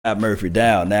got Murphy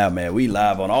down now, man. We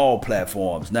live on all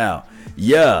platforms now.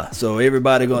 Yeah, so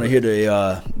everybody gonna hear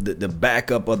the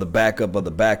backup of the backup of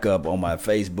the backup on my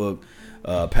Facebook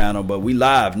panel, but we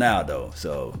live now though.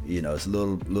 So it's a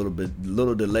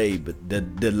little delayed, but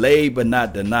delayed but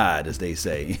not denied, as they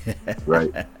say.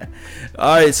 Right.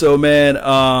 All right, so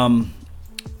man,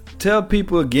 tell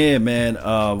people again, man,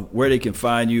 where they can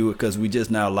find you, because we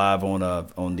just now live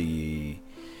on the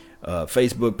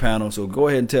Facebook panel. So go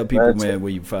ahead and tell people, man,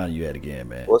 where you find you at again,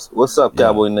 man. What's up,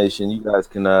 Cowboy Nation? You guys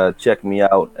can check me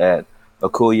out at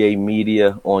Okoye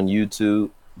Media on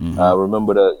YouTube.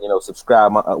 Remember to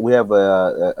subscribe. We have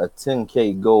a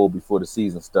 10K goal before the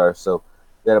season starts, so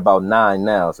we're at about 9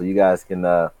 now. So you guys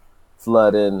can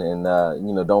flood in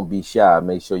and don't be shy.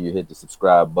 Make sure you hit the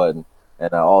subscribe button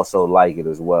and also like it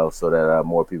as well, so that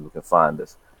more people can find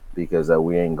us, because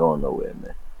we ain't going nowhere,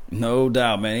 man. No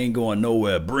doubt, man. Ain't going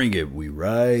nowhere. Bring it. We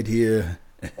right here.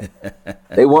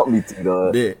 They want me to,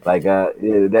 though. Yeah. Like,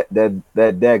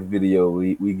 that Dak video,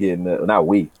 we getting not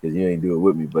we, because you ain't do it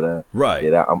with me, but right.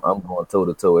 Yeah, I'm going toe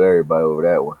to toe with everybody over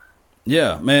that one.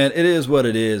 Yeah, man, it is what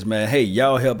it is, man. Hey,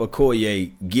 y'all help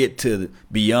Okoye get to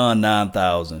beyond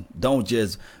 9,000. Don't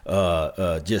just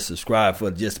subscribe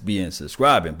for just being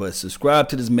subscribing, but subscribe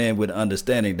to this man with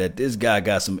understanding that this guy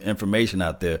got some information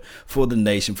out there for the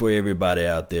nation, for everybody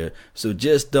out there. So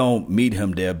just don't meet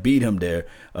him there, beat him there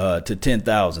to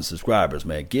 10,000 subscribers,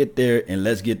 man. Get there and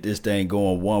let's get this thing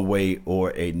going one way or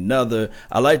another.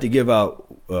 I like to give out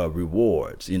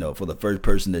rewards, for the first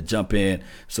person to jump in.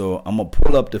 So I'm gonna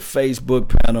pull up the Facebook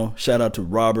panel. Shout out to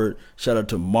Robert. Shout out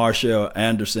to Marshall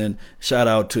Anderson. Shout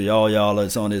out to y'all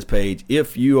that's on this page.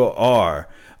 If you are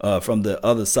from the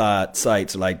other side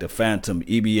sites like the Phantom,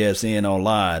 EBSN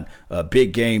Online,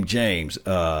 Big Game James,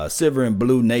 Silver and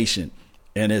Blue Nation,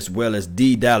 and as well as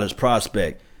D Dallas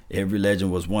Prospect. Every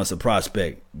legend was once a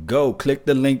prospect. Go click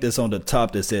the link that's on the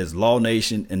top that says Law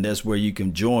Nation, and that's where you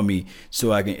can join me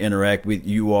so I can interact with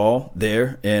you all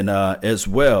there. And as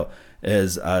well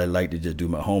as I like to just do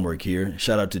my homework here,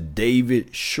 shout out to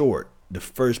David Short, the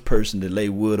first person to lay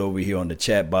wood over here on the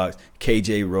chat box,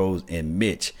 KJ Rose and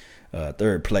Mitch,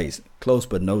 third place. Close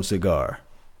but no cigar.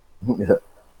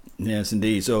 Yes,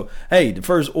 indeed. So, hey, the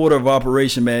first order of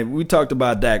operation, man, we talked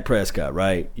about Dak Prescott,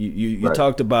 right? You Right.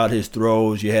 talked about his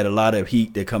throws. You had a lot of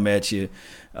heat that come at you,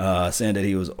 saying that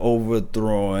he was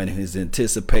overthrowing. His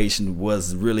anticipation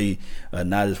was really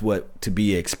not as what to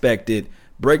be expected.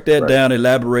 Break that down,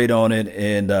 elaborate on it.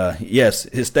 And, yes,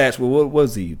 his stats were, what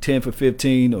was he, 10 for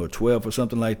 15 or 12 or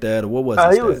something like that? Or what was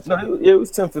his stats? It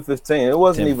was 10 for 15. It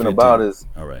wasn't 10 even 15. about his.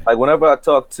 All right. Like, whenever I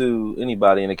talk to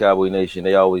anybody in the Cowboy Nation,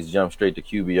 they always jump straight to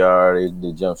QBR.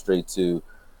 They jump straight to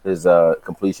his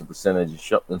completion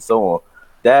percentage and so on.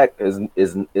 Dak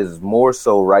is more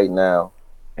so right now,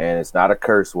 and it's not a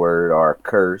curse word or a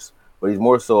curse, but he's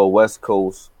more so a West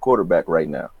Coast quarterback right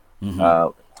now.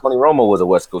 Tony Romo was a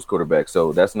West Coast quarterback,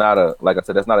 so that's not like I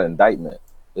said, that's not an indictment.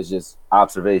 It's just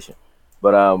observation.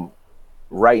 But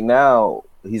right now,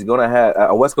 he's going to have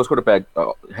a West Coast quarterback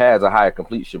has a higher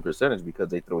completion percentage because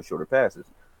they throw shorter passes.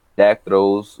 Dak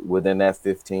throws within that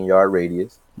 15-yard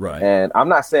radius. Right. And I'm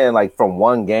not saying like from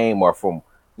one game or from,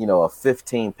 a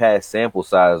 15 pass sample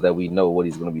size that we know what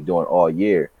he's going to be doing all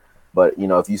year. But,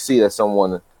 if you see that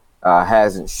someone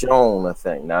hasn't shown a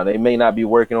thing, now they may not be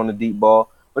working on the deep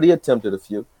ball, but he attempted a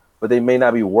few. But they may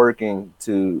not be working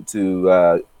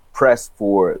to press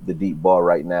for the deep ball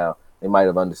right now. They might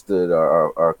have understood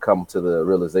or come to the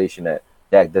realization that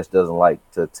Dak just doesn't like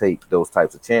to take those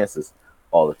types of chances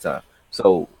all the time.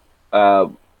 So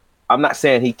I'm not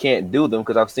saying he can't do them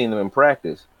because I've seen them in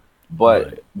practice.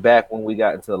 But back when we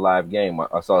got into the live game,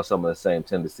 I saw some of the same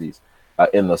tendencies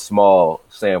in the small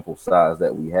sample size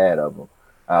that we had of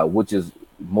him, which is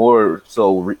more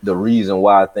so the reason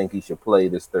why I think he should play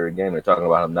this third game. They're talking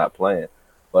about him not playing,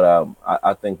 but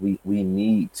I think we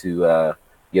need to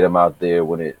get him out there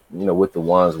when it with the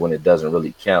ones when it doesn't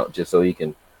really count, just so he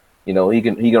can he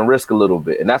can risk a little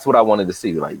bit, and that's what I wanted to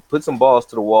see. Like, put some balls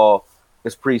to the wall.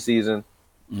 It's preseason,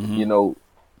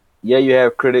 Yeah, you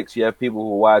have critics, you have people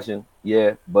who are watching,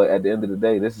 but at the end of the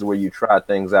day, this is where you try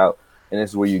things out, and this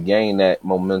is where you gain that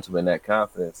momentum and that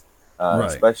confidence.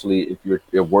 Especially if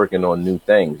you're working on new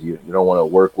things. You don't want to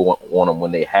work on them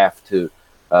when they have to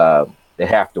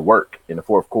work in the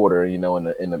fourth quarter, in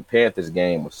the Panthers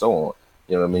game or so on.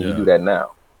 You know what I mean? You do that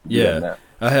now.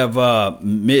 I have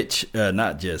Mitch,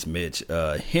 not just Mitch,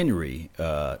 Henry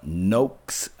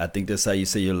Noakes. I think that's how you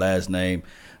say your last name.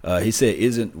 He said,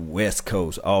 "Isn't West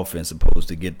Coast offense supposed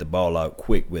to get the ball out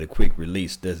quick with a quick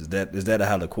release? Is that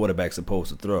how the quarterback's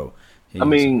supposed to throw?"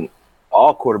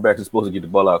 All quarterbacks are supposed to get the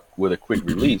ball out with a quick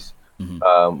release.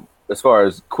 as far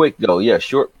as quick go, yeah,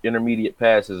 short intermediate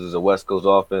passes is a West Coast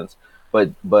offense.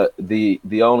 But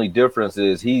the only difference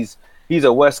is he's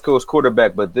a West Coast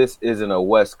quarterback, but this isn't a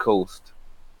West Coast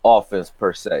offense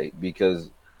per se because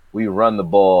we run the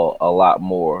ball a lot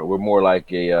more. We're more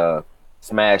like a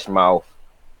smash mouth,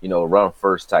 run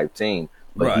first type team.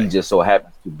 But he Right. just so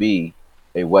happens to be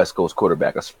a West Coast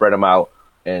quarterback. I spread them out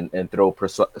and throw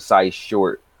precise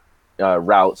short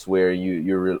routes where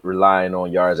you're relying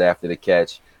on yards after the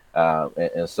catch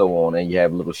and so on, and you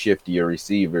have little shiftier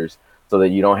receivers so that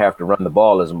you don't have to run the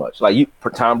ball as much. Like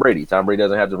Tom Brady. Tom Brady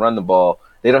doesn't have to run the ball.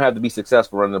 They don't have to be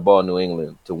successful running the ball in New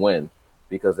England to win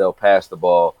because they'll pass the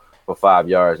ball for 5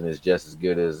 yards and it's just as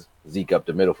good as Zeke up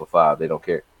the middle for 5. They don't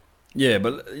care. Yeah,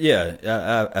 but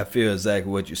yeah, I feel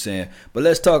exactly what you're saying. But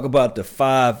let's talk about the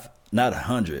five, not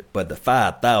 100, but the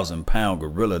 5,000 pound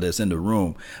gorilla that's in the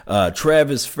room.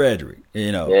 Travis Frederick.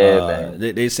 Yeah, man.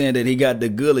 They saying that he got the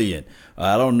Gullion.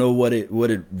 I don't know what it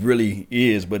really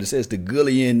is, but it says the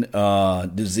Gullion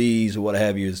disease or what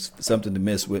have you is something to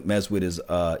mess with his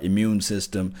immune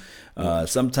system.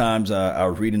 Sometimes I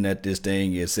was reading that this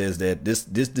thing, it says that this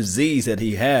disease that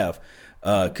he have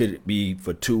could be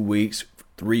for 2 weeks,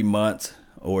 3 months,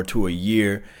 or to a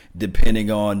year, depending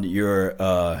on your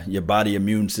body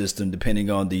immune system,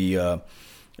 depending on the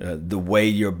way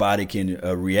your body can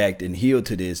react and heal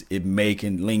to this. It may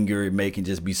can linger. It may can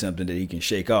just be something that he can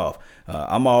shake off.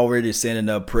 I'm already sending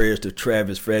up prayers to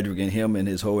Travis Frederick and him and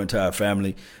his whole entire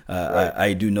family. Right.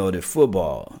 I do know that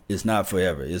football is not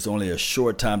forever. It's only a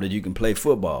short time that you can play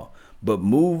football. But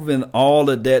moving all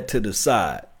of that to the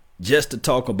side, just to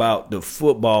talk about the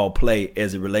football play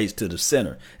as it relates to the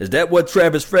center. Is that what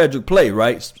Travis Frederick played,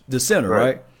 right? The center,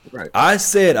 right? Right. I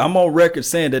said, I'm on record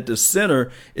saying that the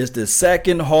center is the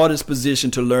second hardest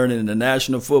position to learn in the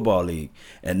National Football League.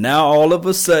 And now all of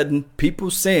a sudden,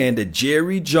 people saying that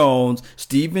Jerry Jones,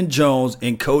 Stephen Jones,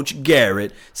 and Coach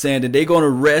Garrett saying that they're going to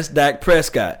rest Dak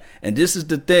Prescott. And this is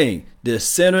the thing. The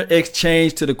center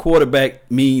exchange to the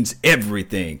quarterback means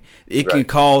everything. It can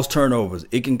cause turnovers.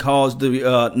 It can cause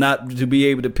the not to be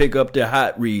able to pick up their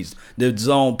hot reads, the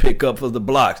zone pickup for the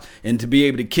blocks, and to be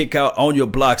able to kick out on your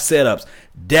block setups.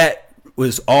 That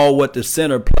was all what the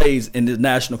center plays in the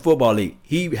National Football League.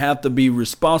 He have to be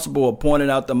responsible of pointing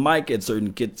out the mic at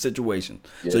certain situations.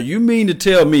 Yeah. So you mean to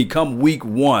tell me come week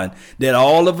 1 that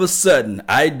all of a sudden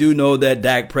I do know that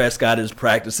Dak Prescott is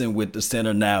practicing with the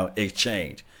center now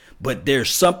exchange. But there's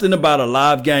something about a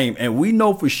live game, and we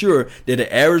know for sure that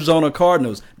the Arizona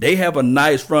Cardinals, they have a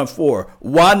nice front four.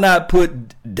 Why not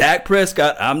put Dak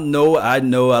Prescott? I know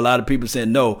a lot of people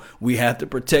saying, no, we have to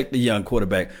protect the young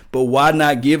quarterback. But why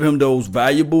not give him those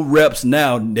valuable reps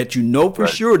now that you know for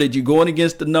sure that you're going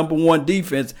against the number 1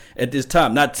 defense at this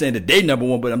time? Not saying that they number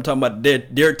 1, but I'm talking about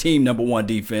their team number 1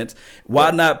 defense.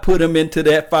 Why not put him into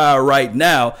that fire right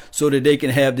now so that they can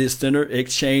have this center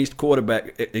exchange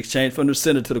from the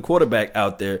center to the quarterback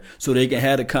out there so they can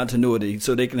have the continuity,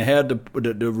 so they can have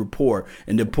the rapport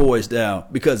and the poise down.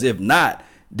 Because if not,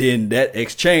 then that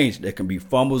exchange, there can be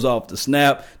fumbles off the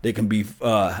snap. There can be,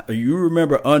 you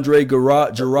remember Andre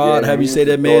Gerard, how do you say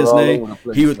that man's name?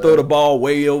 He would throw the ball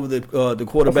way over the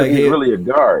quarterback head. He's really a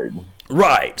guard.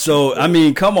 Right. So, I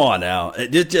mean, come on now.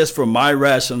 This just from my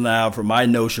rationale, from my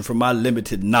notion, from my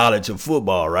limited knowledge of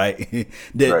football, right?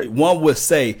 One would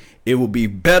say it would be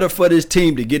better for this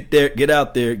team to get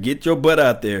out there, get your butt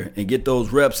out there and get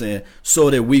those reps in so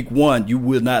that week 1 you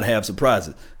will not have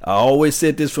surprises. I always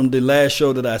said this from the last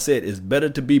show that I said, it's better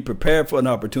to be prepared for an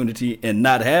opportunity and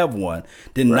not have one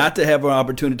than not to have an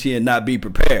opportunity and not be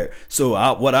prepared. So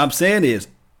what I'm saying is,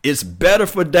 it's better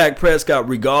for Dak Prescott,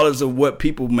 regardless of what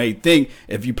people may think.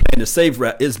 If you're playing the safe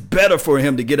route, it's better for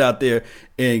him to get out there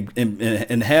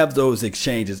and have those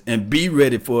exchanges and be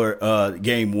ready for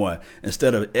game 1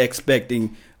 instead of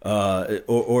expecting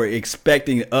or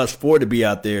expecting us to be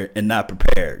out there and not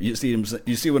prepared. You see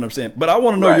what I'm saying? But I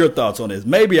want to know your thoughts on this.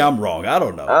 Maybe I'm wrong. I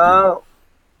don't know.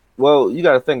 Well, you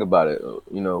got to think about it.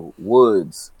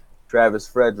 Woods, Travis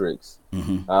Fredericks,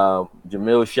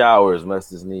 Jamil Showers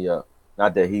messed his knee up.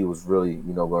 Not that he was really,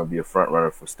 going to be a front runner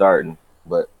for starting,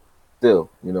 but still,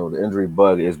 the injury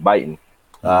bug is biting.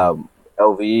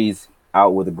 LVE's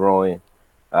out with a groin.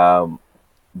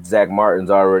 Zach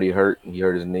Martin's already hurt. He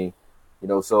hurt his knee.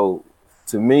 So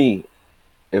to me,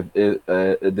 if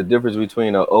the difference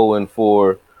between a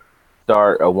 0-4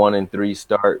 start, a 1-3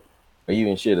 start, or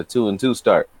even a 2-2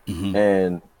 start,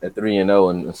 and a 3-0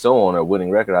 and so on, a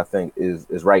winning record, I think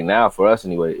is right now for us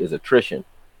anyway, is attrition.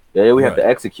 Yeah, we have to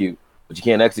execute. But you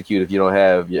can't execute if you don't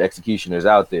have your executioners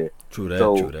out there. True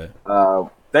that.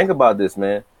 Think about this,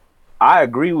 man. I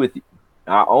agree with you.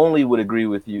 I only would agree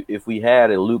with you if we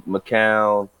had a Luke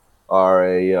McCown, or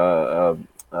a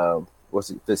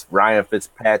Ryan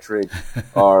Fitzpatrick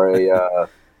or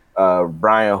a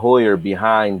Brian Hoyer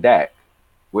behind Dak,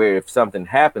 where if something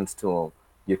happens to him,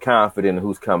 you're confident in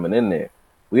who's coming in there.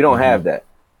 We don't have that.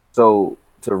 So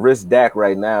to risk Dak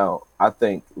right now, I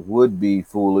think would be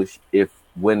foolish if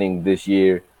winning this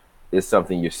year is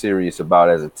something you're serious about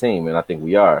as a team, and I think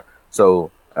we are. So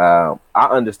I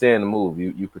understand the move.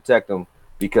 You protect him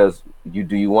because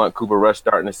do you want Cooper Rush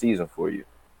starting the season for you?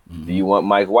 Do you want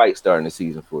Mike White starting the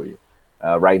season for you?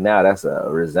 Right now, that's a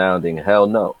resounding hell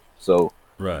no. So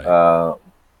Right.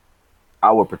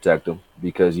 I would protect him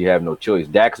because you have no choice.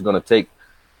 Dak's going to take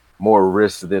more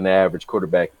risks than the average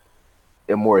quarterback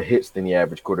and more hits than the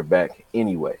average quarterback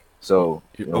anyway. So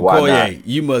why not? Okoye,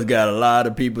 you must got a lot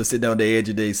of people sitting on the edge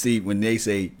of their seat when they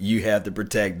say you have to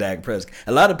protect Dak Prescott.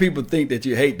 A lot of people think that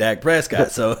you hate Dak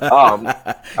Prescott, so you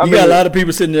got a lot of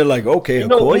people sitting there like, okay,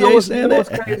 Okoye saying what's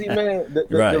that. crazy, man? The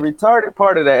Right. retarded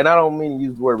part of that, and I don't mean to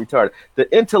use the word retarded.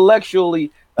 The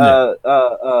intellectually, what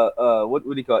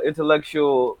do you call it?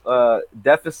 Intellectual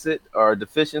deficit or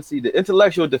deficiency? The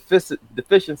intellectual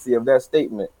deficiency of that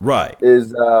statement, Right.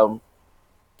 is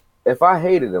if I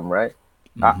hated him, right?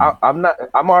 I'm not.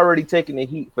 I'm already taking the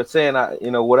heat for saying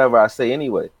whatever I say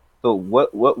anyway. So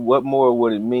what more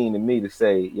would it mean to me to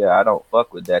say, yeah, I don't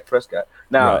fuck with Dak Prescott?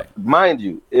 Now, Right. mind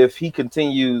you, if he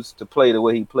continues to play the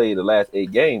way he played the last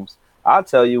 8 games, I'll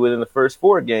tell you within the first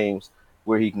 4 games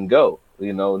where he can go.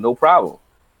 No problem.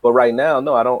 But right now,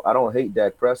 no, I don't hate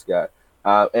Dak Prescott.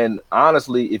 And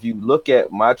honestly, if you look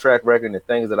at my track record and the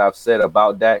things that I've said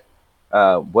about Dak,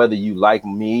 whether you like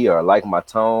me or like my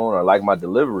tone or like my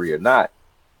delivery or not,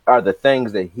 are the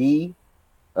things that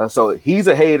so he's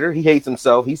a hater. He hates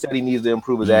himself. He said he needs to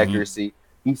improve his accuracy.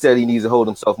 He said he needs to hold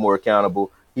himself more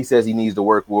accountable. He says he needs to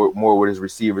work more with his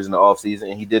receivers in the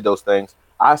offseason, and he did those things.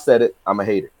 I said it. I'm a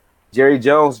hater. Jerry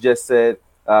Jones just said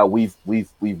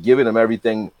we've given him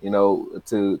everything,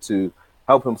 to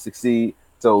help him succeed.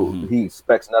 So he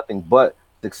expects nothing but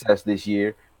success this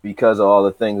year because of all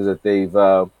the things that they've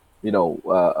done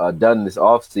this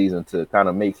offseason to kind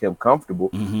of make him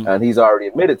comfortable, and he's already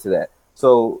admitted to that.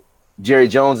 So Jerry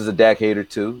Jones is a Dak hater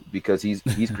too because he's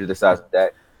criticizing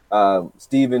Dak.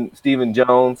 Stephen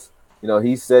Jones,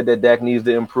 he said that Dak needs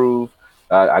to improve.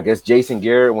 I guess Jason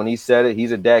Garrett, when he said it,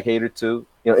 he's a Dak hater too.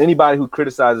 Anybody who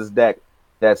criticizes Dak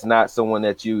that's not someone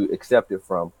that you accept it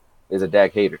from is a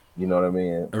Dak hater. You know what I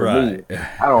mean? For Right. me,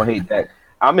 I don't hate Dak.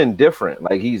 I'm indifferent.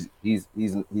 Like he's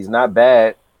not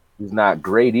bad. He's not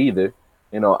great either.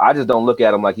 I just don't look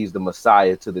at him like he's the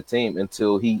Messiah to the team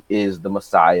until he is the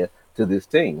Messiah to this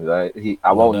team. Right?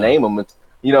 I won't name him.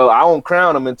 I won't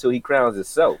crown him until he crowns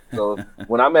himself. So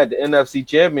when I'm at the NFC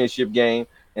Championship game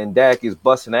and Dak is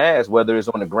busting ass, whether it's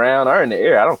on the ground or in the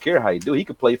air, I don't care how he do. He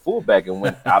could play fullback and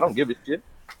win. I don't give a shit.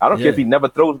 I don't care if he never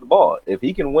throws the ball. If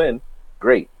he can win,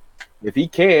 great. If he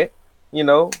can't,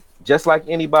 just like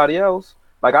anybody else,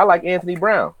 like I like Anthony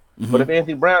Brown. But if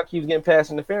Anthony Brown keeps getting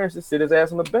pass interference, just sit his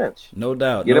ass on the bench. No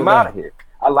doubt. Get him out of here.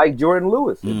 I like Jordan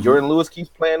Lewis. If Jordan Lewis keeps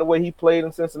playing the way he played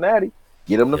in Cincinnati,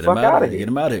 get him the fuck out of here. Get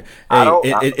him out of here.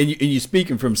 And you're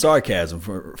speaking from sarcasm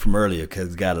from earlier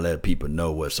because got to let people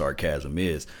know what sarcasm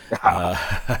is.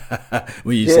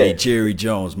 When you say Jerry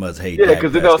Jones must hate Dak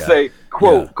because they're going to say,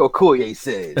 quote, Okoye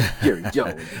said Jerry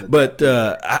Jones. But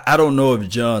I don't know if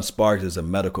John Sparks is a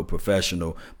medical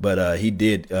professional, but he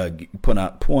did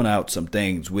point out some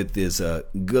things with this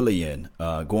Gillian,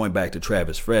 going back to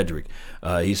Travis Frederick.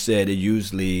 He said it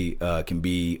usually can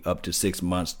be up to 6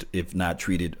 months if not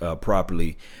treated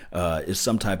properly. It's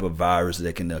some type of virus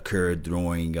that can occur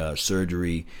during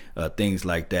surgery, things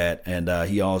like that. And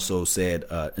he also said,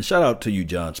 and shout out to you,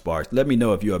 John Sparks. Let me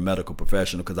know if you're a medical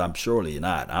professional because I'm surely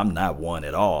not. I'm not one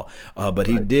at all. But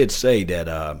he did say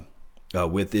that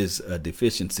with this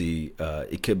deficiency,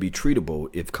 it could be treatable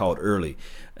if caught early.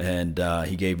 And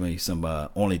he gave me some,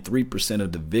 only 3%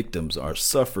 of the victims are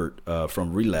suffered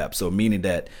from relapse. So meaning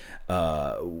that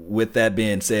with that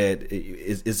being said,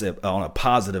 it's on a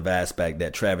positive aspect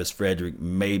that Travis Frederick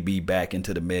may be back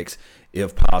into the mix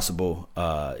if possible,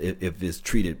 if it's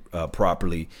treated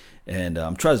properly. And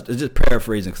I'm trying to just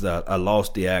paraphrasing because I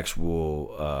lost the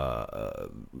actual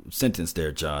sentence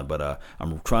there, John. But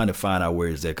I'm trying to find out where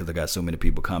it's at because I got so many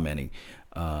people commenting.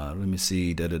 Let me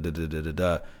see.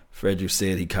 Frederick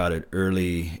said he caught it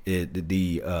early.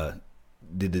 The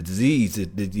disease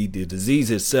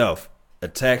itself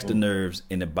attacks the nerves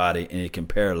in the body, and it can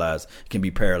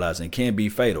be paralyzed, and can be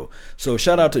fatal. So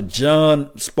shout out to John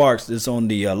Sparks. That's on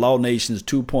the Law Nations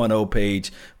 2.0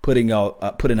 page, putting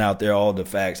out there all the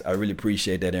facts. I really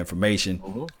appreciate that information.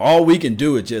 Mm-hmm. All we can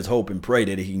do is just hope and pray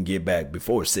that he can get back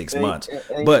before 6 months.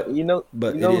 But it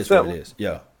is what it is.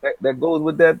 Yeah, that goes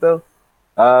with that though.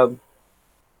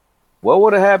 What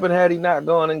would have happened had he not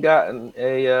gone and gotten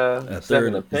a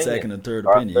second opinion, or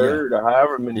third, or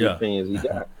however many opinions he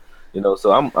got?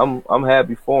 So I'm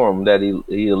happy for him that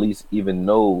he at least even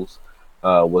knows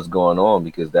what's going on,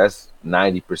 because that's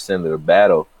 90% of the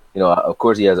battle. Of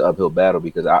course he has an uphill battle,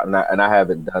 because I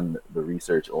haven't done the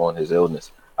research on his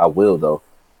illness. I will though,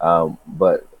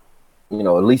 but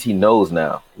at least he knows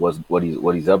now what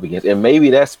he's up against, and maybe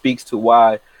that speaks to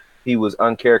why he was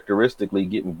uncharacteristically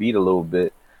getting beat a little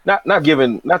bit. Not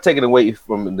taking away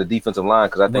from the defensive line,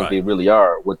 because I think they really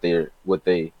are what they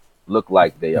look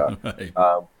like they are. Right.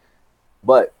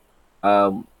 But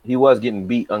he was getting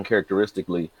beat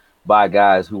uncharacteristically by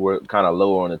guys who were kind of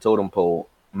lower on the totem pole,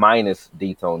 minus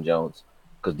D-Tone Jones,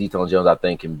 because D-Tone Jones I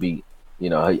think can beat.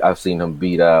 I've seen him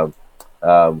beat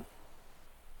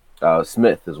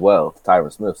Smith as well,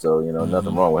 Tyron Smith. So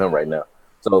nothing wrong with him right now.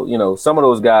 So some of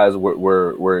those guys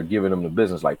were giving him the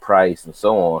business, like Price and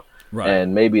so on. Right.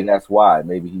 And maybe that's why.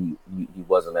 Maybe he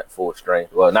wasn't at full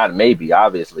strength. Well, not maybe.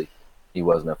 Obviously, he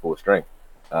wasn't at full strength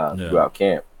throughout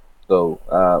camp. So,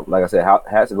 like I said,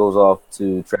 hats goes off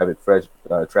to Travis Fredericks.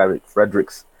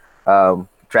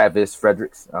 Travis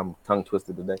Fredericks. I'm tongue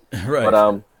twisted today. Right.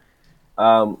 But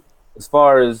as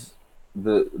far as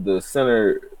the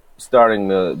center starting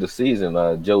the season,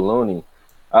 Joe Looney.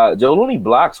 Joe Looney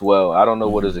blocks well. I don't know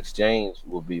what his exchange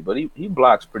will be, but he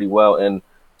blocks pretty well. And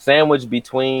sandwich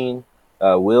between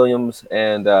Williams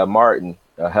and Martin,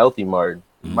 a healthy Martin,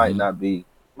 might not be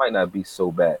so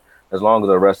bad. As long as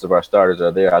the rest of our starters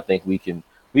are there, I think we can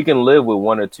live with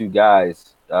one or two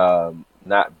guys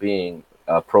not being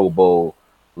Pro Bowl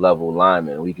level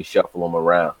linemen. We can shuffle them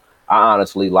around.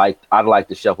 I'd like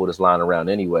to shuffle this line around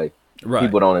anyway. Right.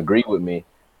 People don't agree with me.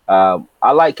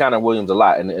 I like Connor Williams a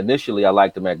lot, and initially I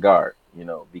liked him at guard,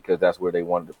 because that's where they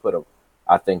wanted to put him.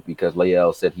 I think because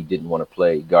Leal said he didn't want to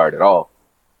play guard at all.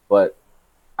 But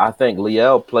I think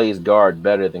Leal plays guard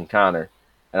better than Connor,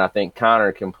 and I think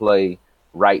Connor can play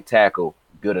right tackle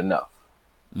good enough.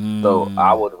 So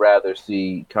I would rather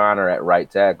see Connor at right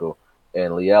tackle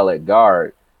and Leal at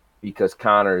guard, because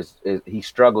Connor he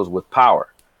struggles with power,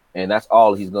 and that's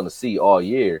all he's going to see all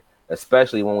year,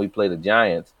 especially when we play the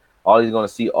Giants. All he's going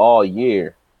to see all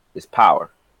year is power.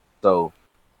 So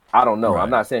I don't know. Right. I'm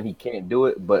not saying he can't do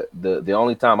it, but the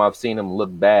only time I've seen him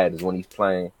look bad is when he's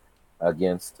playing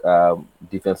against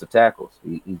defensive tackles.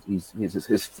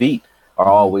 His feet are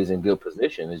always in good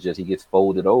position. It's just he gets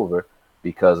folded over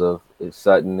because of his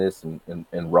suddenness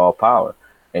and raw power.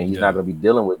 And he's not going to be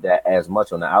dealing with that as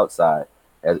much on the outside,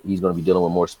 as he's going to be dealing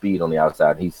with more speed on the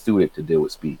outside. He's suited to deal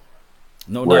with speed.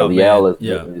 No doubt, Leal is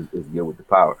good with the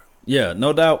power. Yeah,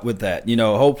 no doubt with that.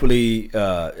 Hopefully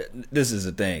this is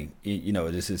the thing.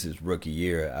 This is his rookie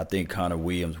year. I think Connor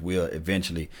Williams will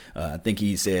eventually, I think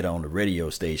he said on the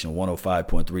radio station,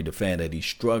 105.3 The Fan, that he's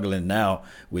struggling now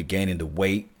with gaining the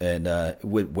weight. And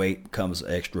with weight comes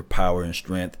extra power and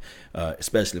strength,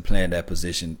 especially playing that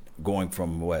position, going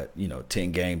from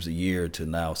 10 games a year to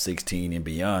now 16 and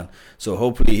beyond. So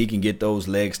hopefully he can get those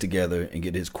legs together and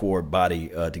get his core body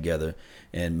together.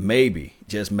 And maybe,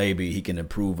 just maybe, he can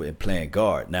improve in playing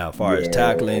guard. Now, as far as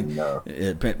tackling,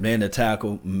 playing the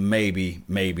tackle, maybe.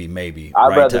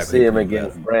 I'd rather see him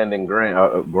against Brandon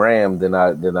Graham than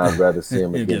I'd rather see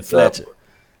him against Fletcher.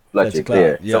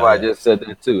 Fletcher. Yeah. Somebody just said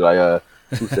that too.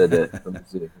 Who said that? Let me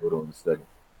see. Hold on a second.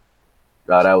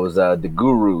 That was the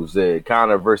Guru.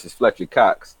 Connor versus Fletcher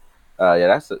Cox.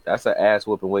 That's an ass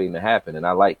whooping waiting to happen, and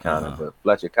I like Connor, but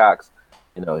Fletcher Cox.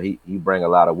 He bring a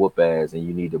lot of whoop ass, and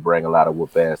you need to bring a lot of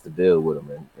whoop ass to deal with him.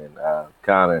 And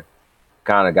Connor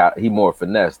he more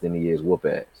finesse than he is whoop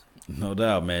ass. No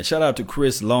doubt, man. Shout out to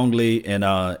Chris Longley and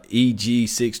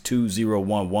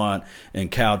EG62011 in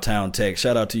Cowtown Tech.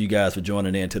 Shout out to you guys for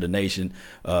joining in to the nation.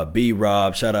 B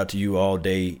Rob, shout out to you all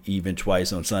day, even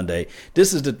twice on Sunday.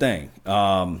 This is the thing.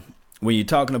 When you're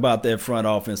talking about that front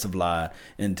offensive line,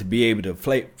 and to be able to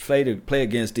play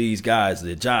against these guys,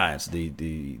 the Giants,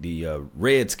 the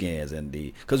Redskins, and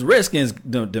because Redskins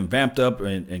done vamped up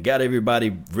and got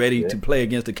everybody ready to play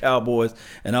against the Cowboys,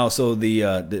 and also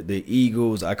the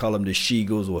Eagles. I call them the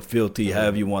She-Eagles or Filthy,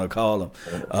 however you want to call them.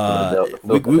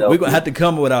 We're gonna have to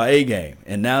come with our A game,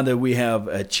 and now that we have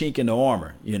a chink in the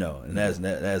armor, and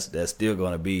that's still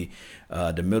going to be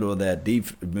the middle of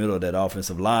that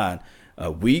offensive line.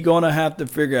 We gonna have to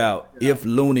figure out if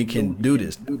Looney can do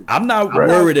this. I'm not Right.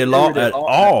 worried at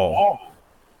all.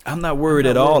 I'm not worried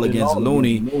at all against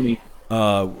Looney.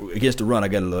 Against the run, I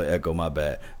got a little echo. My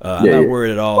bad. I'm Yeah, not yeah.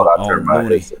 worried at Well, all I turned on my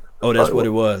Looney. headset. Oh, that's what it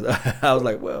was. I was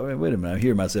like, well, wait a minute. I'm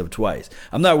hearing myself twice.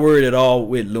 I'm not worried at all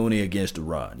with Looney against the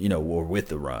run, or with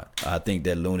the run. I think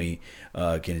that Looney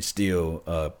can still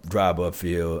drive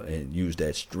upfield and use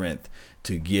that strength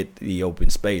to get the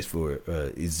open space for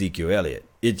Ezekiel Elliott.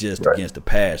 It's just Right. against the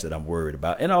pass that I'm worried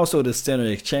about. And also the center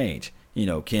exchange.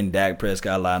 Can Dak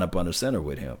Prescott line up under center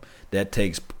with him? That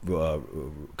takes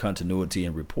continuity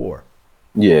and rapport.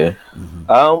 Yeah.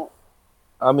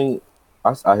 I mean,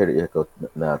 I hear the echo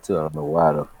now too. I don't know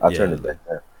why though. I turned it back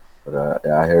down, but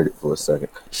I heard it for a second.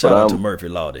 Shout out to Murphy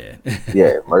Law then.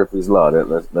 Yeah, Murphy's Law.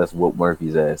 Let's whoop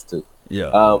Murphy's ass too.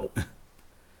 Yeah.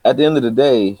 At the end of the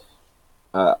day,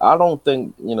 I don't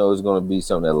think it's going to be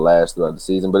something that lasts throughout the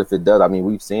season. But if it does, I mean,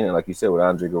 we've seen it, like you said, with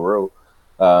Andre Guerrero.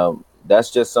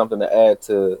 That's just something to add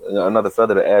to another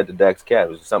feather to add to Dak's cap.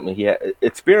 It's something he had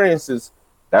experiences.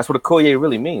 That's what a Okoye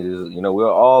really means. Is we're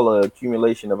all an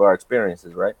accumulation of our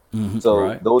experiences, right? Mm-hmm. So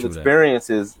Right. those True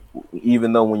experiences,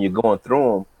 even though when you're going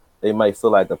through them, they might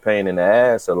feel like a pain in the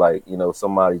ass or like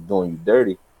somebody's doing you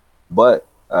dirty, but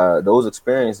those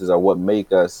experiences are what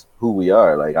make us who we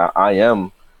are. Like I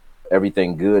am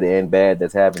everything good and bad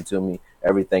that's happened to me,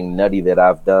 everything nutty that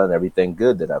I've done, everything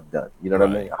good that I've done. You know what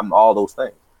I mean? I'm all those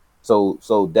things.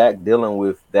 So Dak dealing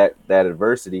with that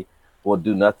adversity will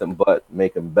do nothing but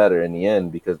make him better in the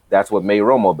end, because that's what made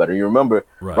Romo better. You remember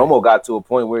Romo got to a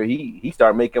point where he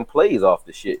started making plays off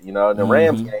the shit. In the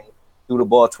Rams game, threw the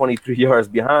ball 23 yards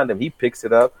behind him. He picks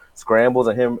it up, scrambles,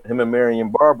 and him and Marion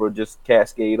Barber just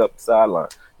cascade up the sideline.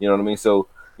 You know what I mean? So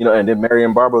and then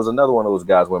Marion Barber was another one of those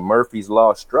guys when Murphy's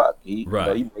Law struck. He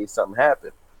made something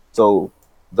happen. So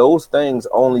those things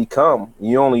only come.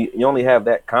 You only have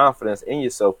that confidence in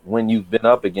yourself when you've been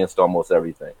up against almost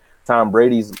everything. Tom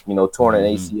Brady's torn an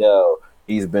ACL.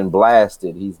 He's been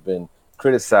blasted. He's been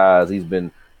criticized. He's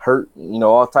been hurt.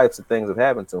 All types of things have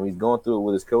happened to him. He's going through it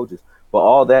with his coaches. But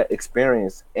all that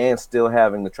experience and still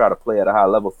having to try to play at a high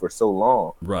level for so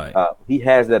long, he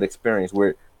has that experience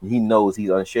where he knows he's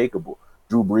unshakable.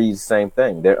 Drew Brees, same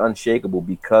thing. They're unshakable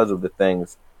because of the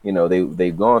things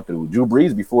they've gone through. Drew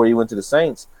Brees, before he went to the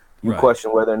Saints, you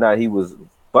question whether or not he was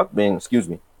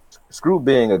Screw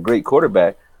being a great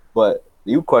quarterback, but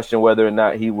you question whether or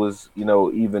not he was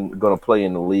even going to play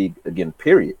in the league again.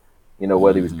 Period.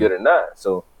 Whether he was good or not.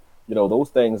 So those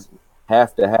things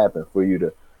have to happen for you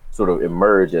to sort of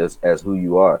emerge as who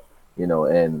you are.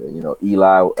 And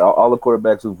Eli, all the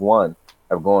quarterbacks who've won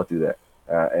have gone through that,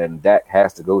 and Dak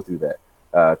has to go through that.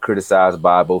 Criticized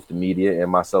by both the media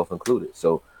and myself included.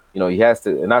 So he has to.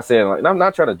 And not saying and I'm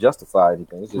not trying to justify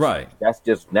anything. It's just, that's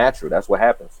just natural. That's what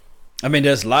happens. I mean,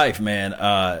 that's life, man.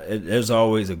 There's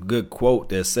always a good quote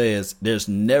that says, "There's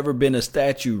never been a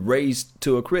statue raised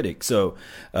to a critic." So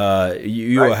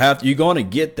you're going to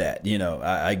get that.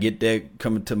 I get that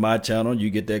coming to my channel.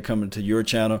 You get that coming to your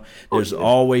channel. There's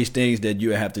always things that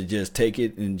you have to just take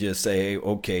it and just say, hey,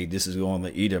 okay, this is going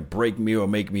to either break me or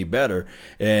make me better.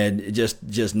 And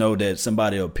just know that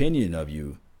somebody's opinion of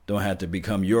you don't have to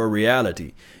become your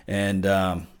reality. And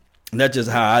that's just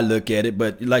how I look at it.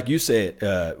 But like you said,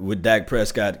 with Dak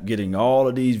Prescott getting all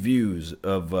of these views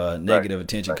of negative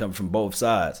attention coming from both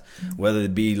sides, whether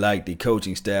it be like the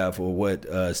coaching staff or what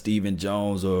Stephen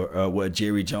Jones or what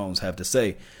Jerry Jones have to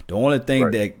say, the only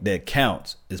thing that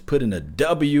counts is putting a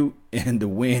W in the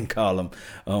win column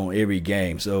on every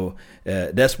game. So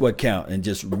that's what counts, and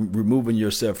just removing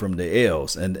yourself from the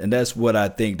L's. And that's what I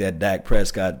think that Dak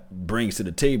Prescott brings to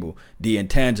the table, the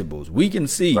intangibles. We can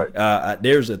see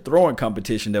there's a throwing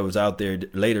competition that was out there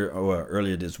later or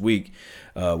earlier this week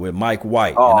with Mike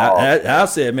White. And I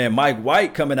said, man, Mike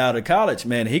White coming out of college,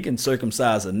 man, he can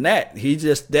circumcise a gnat. He's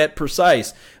just that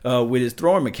precise with his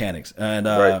throwing mechanics.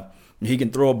 And he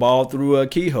can throw a ball through a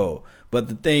keyhole. But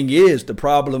the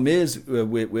problem is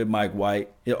with Mike White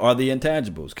are the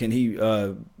intangibles. Can he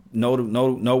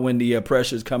know when the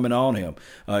pressure is coming on him?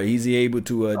 Is he able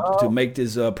to make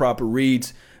his proper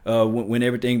reads when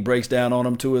everything breaks down on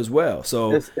him too as well?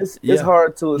 So it's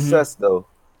hard to assess though.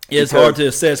 It's hard to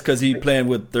assess because he's playing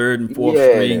with third and fourth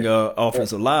string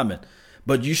offensive linemen.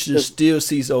 But you should still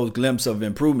see those glimpses of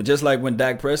improvement, just like when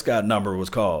Dak Prescott number was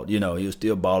called. He was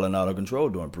still balling out of control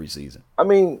during preseason. I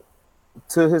mean,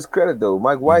 to his credit, though,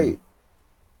 Mike White,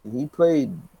 he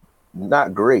played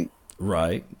not great.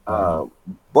 Right.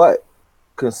 But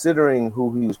considering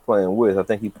who he was playing with, I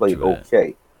think he played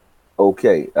okay.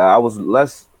 I was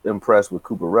less impressed with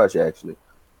Cooper Rush, actually.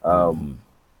 The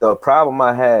one problem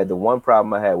I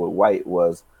had with White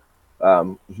was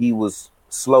he was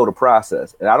slow to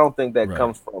process, and I don't think that Right.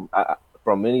 comes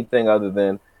from anything other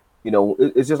than,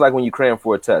 it's just like when you cram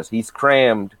for a test. He's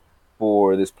crammed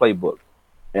for this playbook,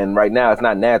 and right now it's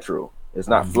not natural. It's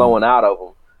not flowing out of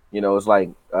him. It's like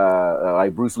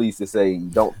Bruce Lee used to say,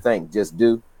 "Don't think, just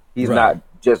do." He's Right. not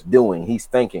just doing; he's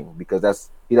thinking because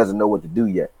he doesn't know what to do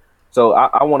yet. So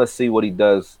I want to see what he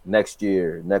does next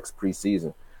year, next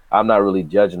preseason. I'm not really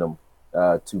judging him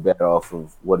too bad off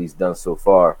of what he's done so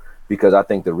far, because I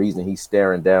think the reason he's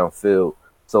staring downfield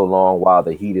so long while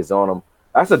the heat is on him,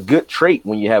 that's a good trait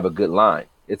when you have a good line.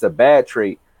 It's a bad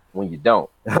trait when you don't.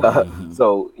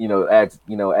 So ask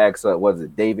what is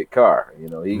it, David Carr?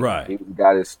 Right. He was the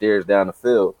guy that stares down the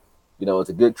field. It's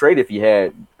a good trait if you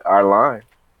had our line.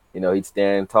 He'd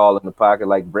stand tall in the pocket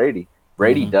like Brady.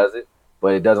 Brady does it,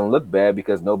 but it doesn't look bad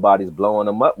because nobody's blowing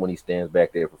him up when he stands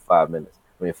back there for 5 minutes.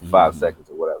 For 5 seconds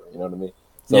or whatever. You know what I mean?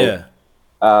 So, Yeah.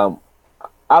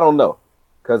 I don't know,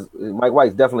 because Mike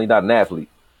White's definitely not an athlete.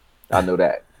 I know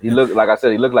that. Like I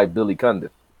said, he looked like Billy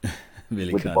Cundiff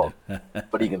Really with the kind ball, of.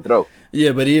 but he can throw.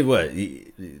 Yeah, but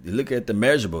look at the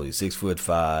measurables. He's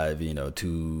 6'5",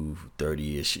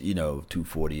 230-ish,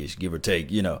 240-ish, give or take,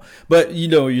 But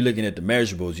you're looking at the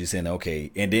measurables. You're saying,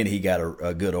 okay, and then he got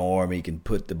a good arm. He can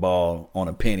put the ball on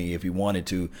a penny if he wanted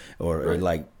to, or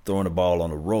like throwing the ball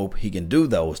on a rope. He can do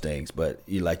those things. But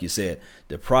like you said,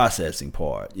 the processing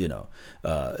part,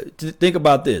 think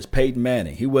about this. Peyton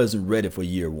Manning, he wasn't ready for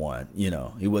year one.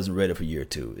 He wasn't ready for year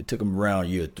two. It took him around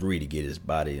year three to get his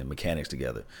body and mechanics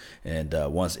together. And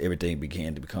once everything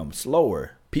began to become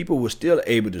slower, people were still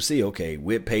able to see, okay,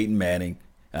 with Peyton Manning,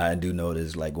 I do know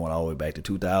this, like going all the way back to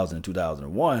 2000 and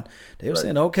 2001, they were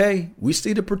saying, okay, we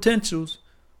see the potentials,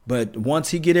 but once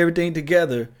he get everything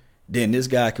together, then this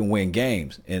guy can win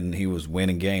games. And he was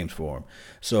winning games for him.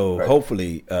 So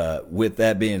hopefully, with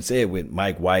that being said, with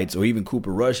Mike White's or even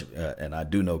Cooper Rush, and I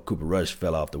do know Cooper Rush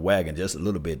fell off the wagon just a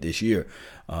little bit this year,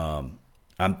 I'm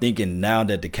thinking now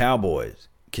that the Cowboys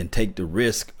can take the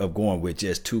risk of going with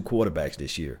just 2 quarterbacks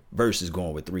this year versus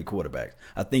going with 3 quarterbacks.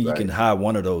 I think you can hire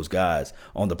one of those guys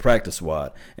on the practice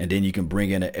squad, and then you can bring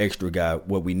in an extra guy,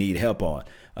 what we need help on.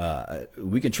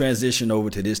 We can transition over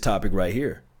to this topic right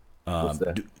here.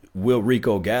 Will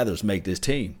Rico Gathers make this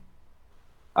team?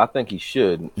 I think he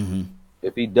should.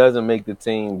 If he doesn't make the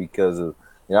team because of,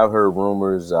 I've heard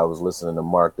rumors. I was listening to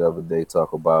Mark the other day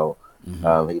talk about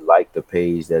he liked the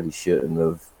page that he shouldn't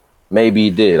have. Maybe he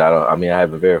did. I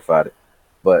haven't verified it.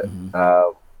 But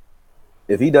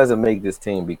if he doesn't make this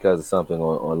team because of something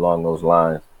along those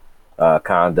lines,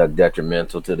 conduct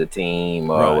detrimental to the team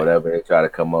or whatever they try to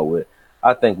come up with,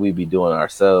 I think we'd be doing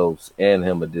ourselves and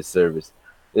him a disservice.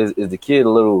 Is the kid a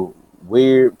little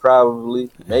weird? Probably,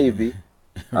 maybe,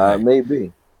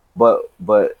 maybe.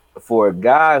 But for a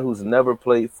guy who's never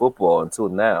played football until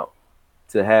now,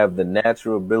 to have the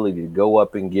natural ability to go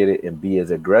up and get it and be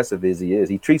as aggressive as he is,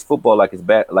 he treats football like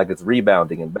it's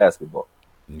rebounding in basketball,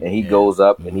 and he goes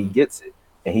up and he gets it,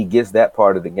 and he gets that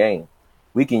part of the game.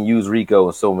 We can use Rico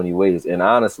in so many ways, and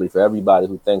honestly, for everybody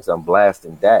who thinks I'm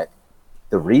blasting Dak,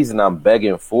 the reason I'm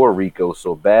begging for Rico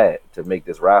so bad to make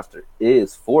this roster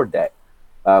is for Dak.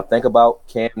 Think about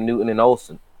Cam Newton and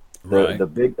Olsen,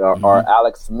 the big are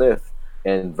Alex Smith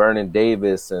and Vernon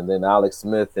Davis, and then Alex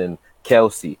Smith and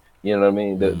Kelsey. You know what I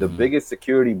mean? The biggest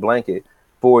security blanket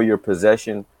for your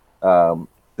possession,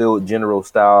 field general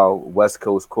style West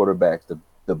Coast quarterbacks.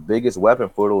 The biggest weapon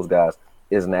for those guys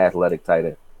is an athletic tight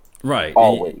end. Right.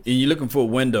 Always. And you're looking for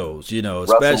windows,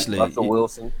 especially Russell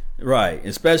Wilson. Right,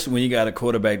 especially when you got a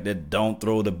quarterback that don't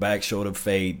throw the back shoulder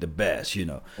fade the best.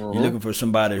 You're looking for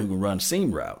somebody who can run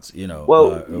seam routes.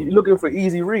 Well, you're looking for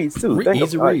easy reads too.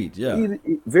 Easy reads, yeah,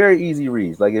 very easy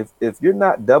reads. Like if you're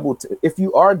not if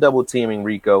you are double teaming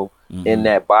Rico in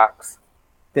that box,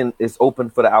 then it's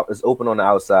open it's open on the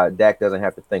outside. Dak doesn't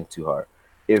have to think too hard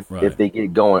if they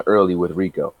get going early with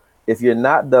Rico. If you're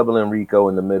not doubling Rico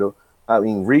in the middle,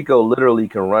 Rico literally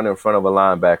can run in front of a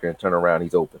linebacker and turn around.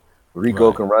 He's open.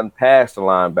 Rico can run past the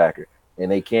linebacker,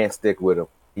 and they can't stick with him.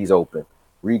 He's open.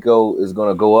 Rico is going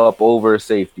to go up over a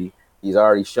safety. He's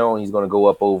already shown he's going to go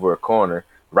up over a corner,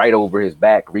 right over his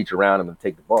back, reach around him and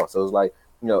take the ball. So it's like,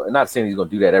 I'm not saying he's going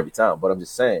to do that every time, but I'm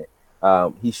just saying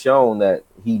he's shown that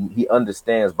he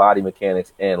understands body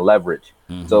mechanics and leverage.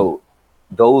 So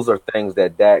those are things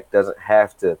that Dak doesn't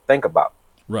have to think about.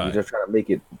 He's just trying to make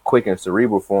it quick and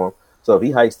cerebral for him. So if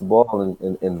he hikes the ball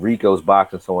and Rico's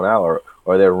boxing someone out,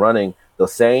 or they're running the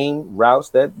same routes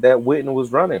that Witten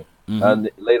was running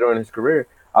later in his career,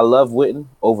 I love Witten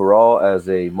overall as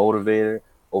a motivator,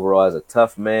 overall as a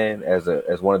tough man, as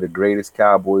one of the greatest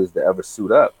Cowboys to ever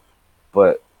suit up.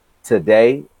 But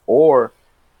today, or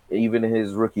even in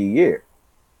his rookie year.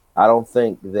 I don't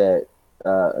think that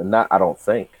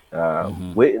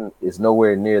Witten is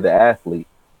nowhere near the athlete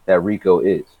that Rico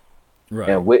is. Right.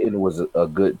 And Witten was a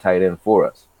good tight end for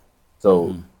us.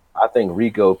 So I think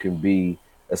Rico can be,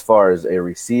 as far as a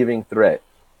receiving threat,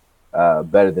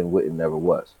 better than Witten ever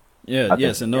was. Yeah,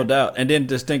 yes, and no doubt. And then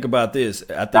just think about this.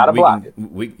 I think Not a blocker.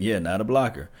 Not a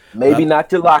blocker. Maybe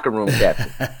not your locker room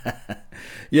captain.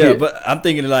 Yeah, but I'm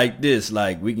thinking like this,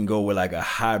 like we can go with like a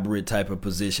hybrid type of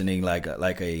positioning, like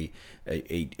a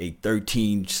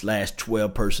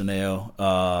 13/12 personnel.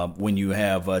 When you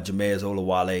have Jameis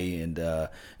Olawale and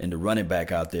the running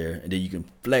back out there, and then you can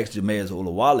flex Jameis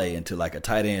Olawale into like a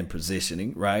tight end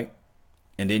positioning, right?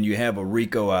 And then you have a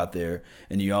Rico out there,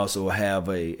 and you also have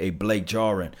a Blake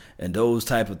Jarwin, and those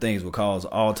type of things will cause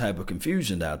all type of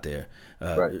confusion out there.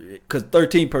 Because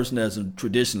 13 personnel is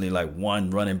traditionally like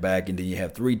one running back, and then you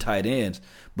have 3 tight ends.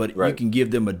 But you can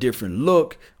give them a different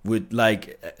look with,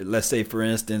 like, let's say, for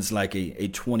instance, like a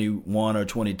 21 or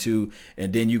 22,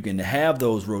 and then you can have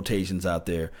those rotations out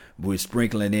there with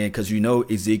sprinkling in, because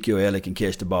Ezekiel Elliott can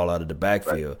catch the ball out of the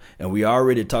backfield. And we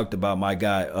already talked about my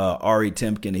guy, Ari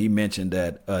Timken. He mentioned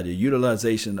that the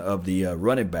utilization of the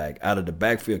running back out of the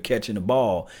backfield catching the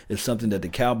ball is something that the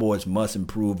Cowboys must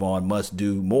improve on, must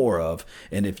do more of.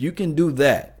 And if you can do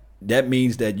that, that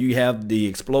means that you have the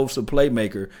explosive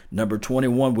playmaker, number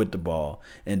 21, with the ball,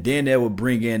 and then that will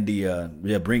bring in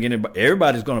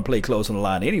everybody's going to play close on the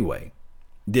line anyway.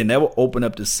 Then that will open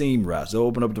up the seam routes. They'll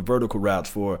open up the vertical routes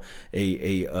for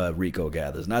a Rico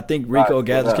Gathers, and I think Rico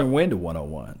Gathers can win the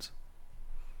 1-on-1s.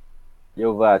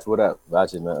 Yo, Vach, what up?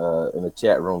 Vach in the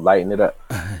chat room, lighting it up.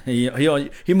 He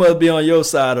must be on your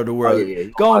side of the world.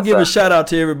 Go and give a shout out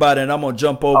to everybody, and I'm gonna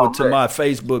jump over to my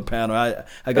Facebook panel. I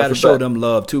got to show them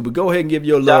love too, but go ahead and give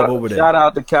your love over there. Shout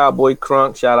out to Cowboy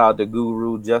Crunk. Shout out to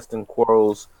Guru, Justin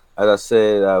Quarles. As I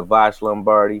said, Vach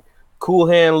Lombardi, Cool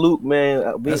Hand Luke,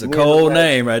 man. That's a cold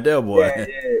name right there, boy. Yeah.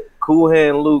 Cool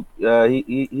Hand Luke.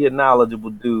 He a knowledgeable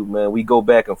dude, man. We go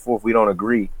back and forth. We don't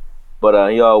agree. But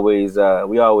we always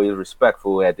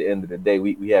respectful at the end of the day.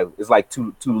 We have, it's like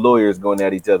two lawyers going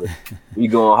at each other. We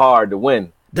going hard to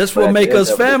win. That's what make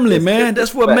us family, man.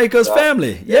 That's what make us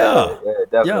family. Yeah,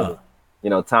 definitely.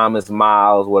 Yeah. Thomas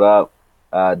Miles, what up?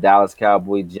 Dallas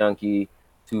Cowboy Junkie,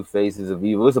 Two Faces of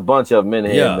Evil. There's a bunch of them in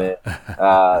here, man.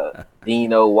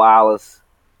 Dino Wallace.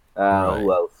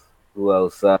 Who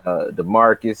else?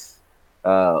 DeMarcus.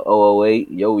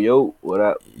 008. Yo, what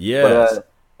up? Yes.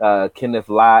 Kenneth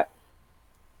Lott.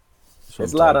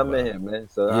 There's a lot of them in here, man.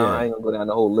 So I ain't gonna go down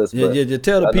the whole list. Yeah.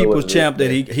 Tell the people's champ that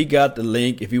he got the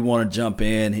link. If you want to jump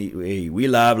in, we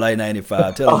live like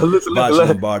 95. Tell him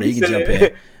Lombardi he can jump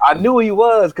in. I knew he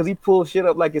was because he pulled shit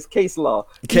up like it's case law.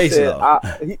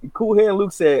 Cool Hand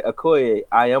Luke said, "Okoye,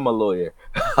 I am a lawyer."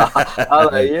 I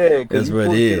was like, yeah, because he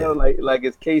pulled shit up like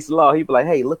it's case law. He'd be like,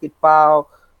 "Hey, look at file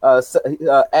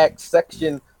Act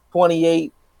Section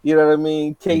 28." You know what I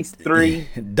mean? Case 3.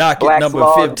 Docket Black's number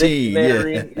Law 15. Yeah.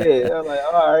 I'm like,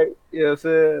 all right. You know what I'm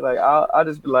saying? Like, I'll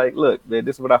just be like, look, man,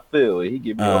 this is what I feel. And he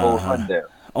give me a whole rundown.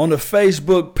 On the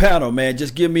Facebook panel, man,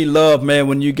 just give me love, man,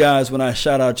 when I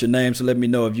shout out your name. So let me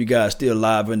know if you guys still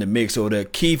live in the mix over there.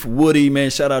 Keith Woody,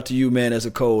 man, shout out to you, man. That's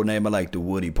a cool name. I like the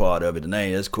Woody part of it. The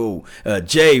name, that's cool.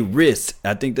 Jay Riss,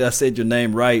 I think that I said your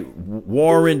name right.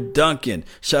 Warren Duncan,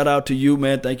 shout out to you,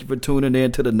 man. Thank you for tuning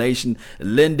in to the nation.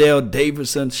 Lindell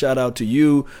Davidson, shout out to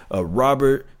you.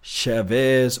 Robert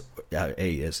Chavez.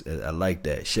 Hey, I like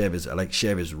that. Chavez, I like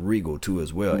Chavez Regal too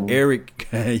as well. Mm-hmm. Eric,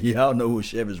 y'all know who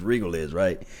Chavez Regal is,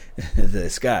 right? The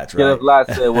Scotch, right? Kenneth Lott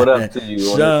said, "What up to you?"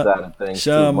 Sean, on this side of things.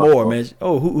 Sean Moore, man.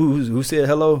 Oh, who said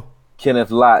hello?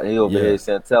 Kenneth Lott. He over here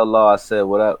saying, "Tell Law I said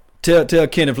what up." Tell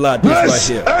Kenneth Lott this right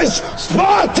here. This is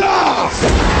Sparta.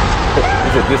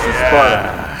 He said, "This is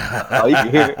Sparta." Oh, you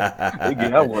can hear it.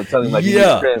 I want to tell him like he's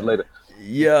a translator.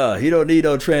 Yeah, he don't need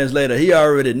no translator. He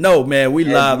already know, man. We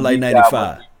live like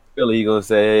 95. Philly, he gonna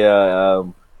say, "Hey,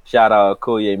 shout out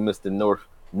Okoye, Mr. North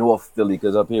Philly,"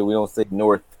 because up here we don't say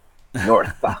North. We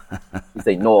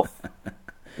say North.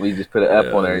 We just put an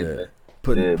F on everything.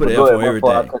 Put an F on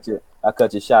everything. I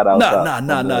cut your shout out. Nah.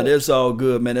 That's all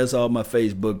good, man. That's all my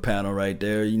Facebook panel right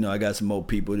there. I got some more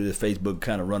people that Facebook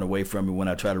kind of run away from me when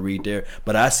I try to read there.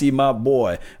 But I see my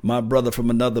boy, my brother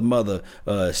from another mother,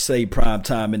 say prime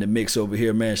time in the mix over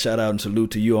here, man. Shout out and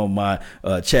salute to you on my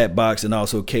chat box, and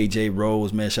also KJ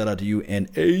Rose, man. Shout out to you and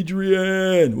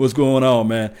Adrian. What's going on,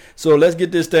 man? So let's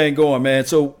get this thing going, man.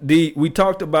 So we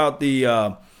talked about the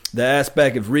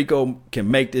aspect if Rico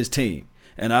can make this team.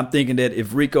 And I'm thinking that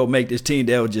if Rico make this team,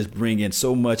 that would just bring in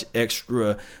so much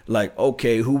extra, like,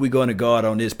 okay, who we going to guard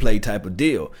on this play type of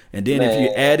deal. And then if you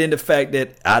add in the fact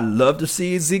that I'd love to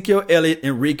see Ezekiel Elliott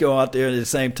and Rico out there at the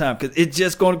same time, because it's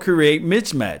just going to create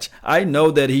mismatch. I know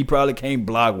that he probably can't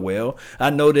block well. I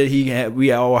know that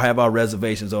we all have our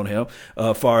reservations on him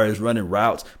as far as running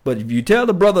routes. But if you tell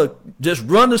the brother, just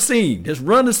run the seam,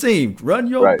 run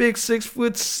your big 6'6",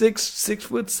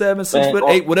 6'7",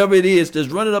 6'8", whatever it is, just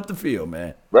run it up the field,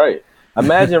 man. Right.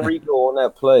 Imagine Rico on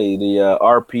that play, the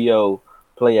RPO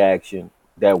play action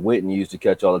that Witten used to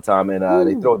catch all the time, and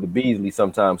they throw it to Beasley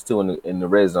sometimes too in the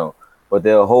red zone. But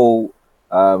they'll hold,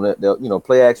 they'll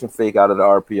play action fake out of the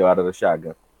RPO, out of the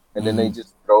shotgun, and then they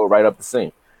just throw it right up the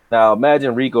seam. Now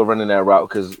imagine Rico running that route,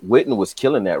 because Witten was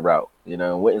killing that route.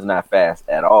 Witten's not fast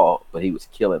at all, but he was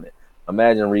killing it.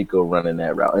 Imagine Rico running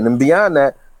that route, and then beyond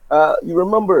that, you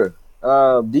remember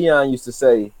Deion used to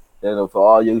say, for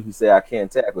all you who say I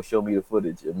can't tackle, show me the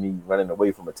footage of me running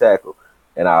away from a tackle,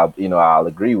 and I'll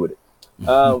agree with it.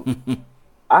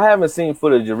 I haven't seen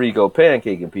footage of Rico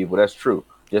pancaking people. That's true.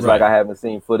 Just like I haven't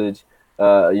seen footage,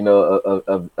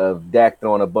 of Dak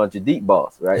throwing a bunch of deep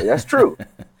balls. Right? That's true.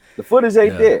 The footage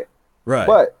ain't there. Right.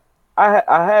 But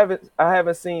I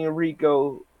haven't seen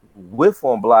Rico whiff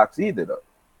on blocks either, though.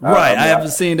 Right. I haven't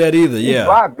seen that either. He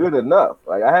blocked good enough.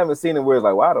 Like, I haven't seen it where it's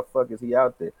like, why the fuck is he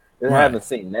out there? I haven't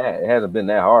seen that. It hasn't been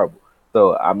that horrible.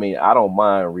 So, I mean, I don't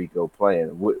mind Rico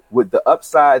playing. With the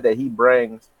upside that he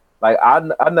brings, like,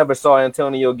 I never saw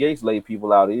Antonio Gates lay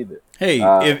people out either. Hey,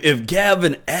 if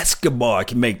Gavin Escobar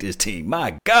can make this team,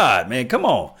 my God, man, come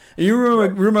on. You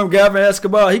remember Gavin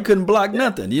Escobar? He couldn't block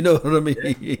nothing. You know what I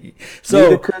mean?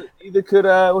 So Neither could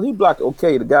he blocked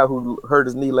okay. The guy who hurt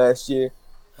his knee last year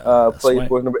played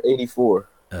for number 84.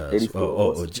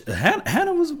 84.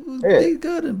 Hannah was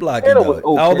good in blocking.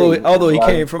 Okay, although he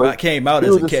came out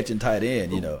as a catching tight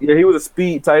end, Yeah, he was a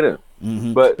speed tight end.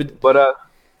 Mm-hmm. But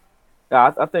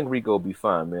I think Rico will be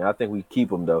fine, man. I think we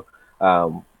keep him though.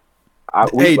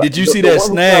 Did you see that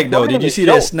snag though? Did you see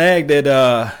that snag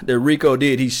that Rico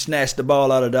did? He snatched the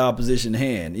ball out of the opposition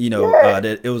hand.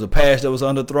 That it was a pass that was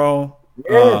underthrown.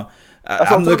 Yeah.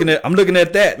 I'm looking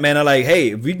at that, man. I'm like,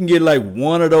 hey, if we can get like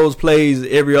one of those plays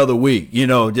every other week,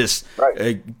 just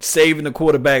saving the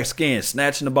quarterback's skin,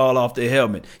 snatching the ball off their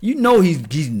helmet.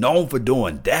 He's known for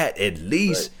doing that. At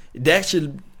least that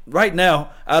should right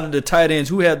now out of the tight ends,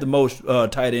 who had the most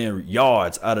tight end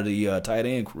yards out of the tight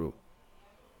end crew?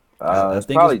 I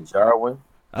think probably Jarwin.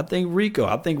 I think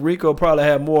Rico probably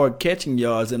had more catching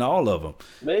yards than all of them.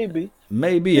 Maybe.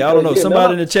 Because, I don't know.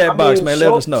 Somebody in the chat box, man,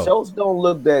 let us know. Schultz don't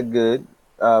look that good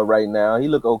right now. He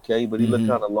look okay, but he look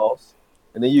kind of lost.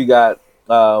 And then you got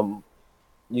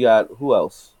who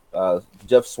else?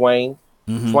 Jeff Swain.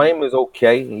 Mm-hmm. Swain is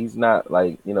okay. He's not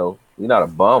like he's not a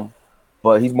bum,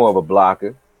 but he's more of a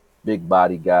blocker, big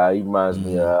body guy. He reminds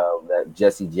me of that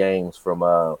Jesse James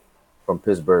from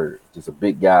Pittsburgh. Just a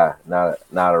big guy, not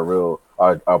a real.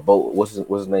 What's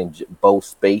his name? Bo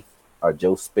Spaeth or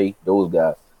Joe Spaeth. Those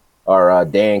guys. Or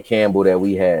Dan Campbell that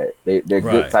we had. They're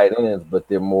good tight ends, but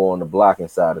they're more on the blocking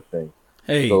side of things.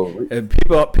 Hey,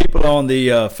 people on the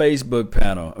Facebook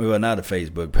panel, well, not the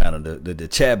Facebook panel, the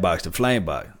chat box, the flame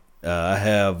box. I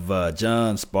have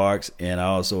John Sparks, and I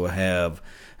also have,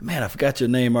 man, I forgot your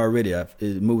name already.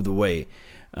 It moved away.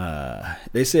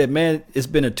 They said, man, it's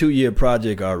been a 2-year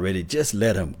project already. Just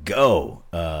let him go.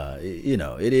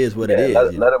 It is what it is.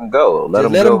 Let him go. Let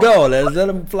him go. Let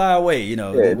him fly away. We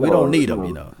don't need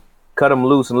him. Cut him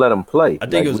loose and let him play. I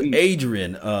think it was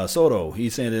Adrian Soto.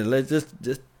 He's saying that let's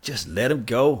just let him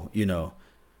go.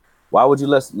 Why would you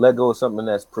let go of something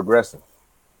that's progressing?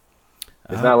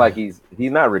 It's not like he's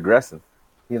not regressing.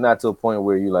 He's not to a point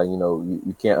where you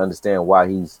you can't understand why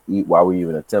we're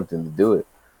even attempting to do it.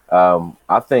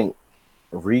 I think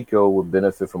Rico would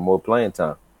benefit from more playing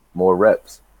time, more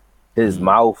reps. His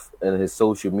mouth and his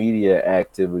social media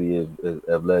activity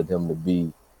have led him to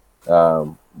be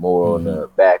more on the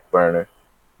back burner,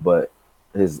 but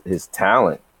his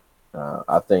talent,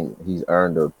 I think he's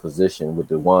earned a position with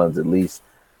the ones at least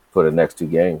for the next 2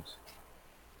 games.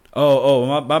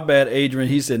 My bad, Adrian.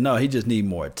 He said no, he just need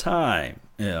more time.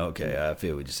 Yeah, okay, I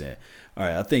feel what you're saying. All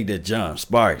right, I think that John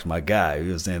Sparks, my guy, he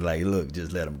was saying like, look,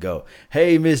 just let him go.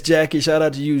 Hey, Miss Jackie, shout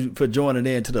out to you for joining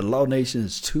in to the Law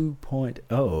Nations 2.0.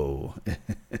 All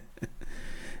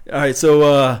right,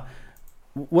 so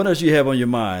what else you have on your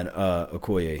mind,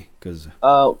 Okoye? Because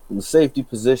the safety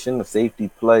position, the safety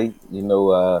play,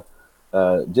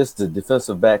 just the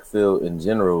defensive backfield in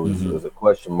general is a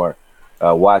question mark.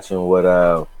 Watching what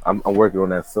I'm working on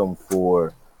that film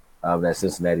for that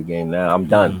Cincinnati game now. I'm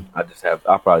done.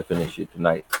 I'll probably finish it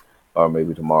tonight or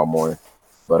maybe tomorrow morning.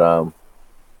 But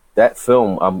that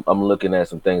film, I'm looking at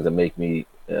some things that make me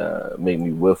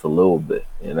whiff a little bit,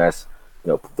 and that's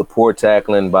the poor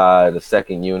tackling by the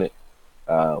second unit.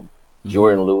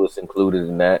 Jordan Lewis included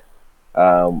in that.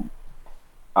 I'm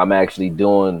actually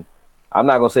doing. I'm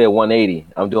not gonna say a 180.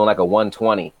 I'm doing like a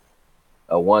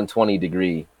 120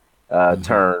 degree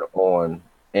turn on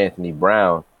Anthony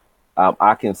Brown.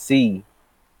 I can see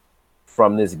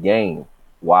from this game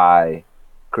why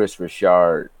Chris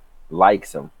Richard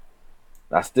likes him.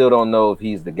 I still don't know if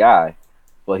he's the guy,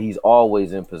 but he's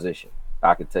always in position.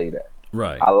 I can tell you that.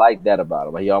 Right. I like that about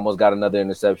him. He almost got another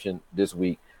interception this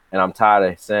week, and I'm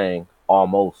tired of saying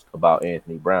almost about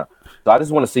Anthony Brown. So I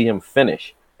just want to see him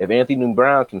finish. If Anthony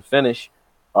Brown can finish,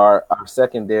 our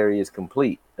secondary is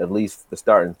complete, at least the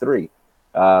starting three.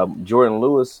 Jordan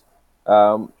Lewis,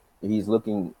 he's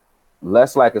looking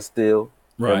less like a steal,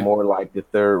 right, and more like the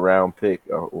third round pick,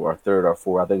 or third or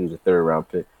fourth. I think he was a third round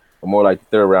pick, or more like the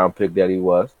third round pick that he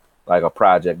was, like a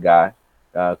project guy.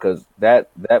 Because that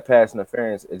pass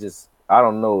interference, it just, I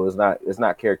don't know, it's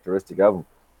not characteristic of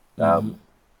him.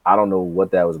 I don't know what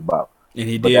that was about. And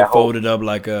he did fold it up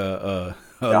like a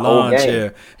lawn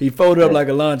chair. He folded up like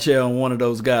a lawn chair on one of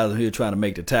those guys who was trying to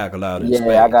make the tackle out in space.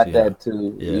 I got that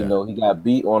too. Yeah. He got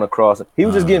beat on a cross. He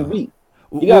was just getting beat.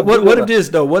 What if this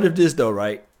though,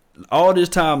 right? All this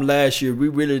time last year, we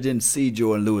really didn't see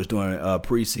Jordan Lewis during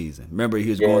preseason. Remember, he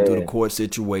was going through the court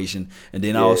situation, and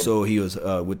then also he was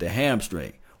with the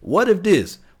hamstring. What if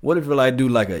I do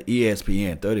like a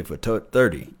ESPN 30 for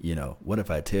 30? What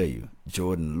if I tell you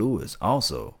Jordan Lewis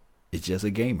also is just a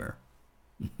gamer?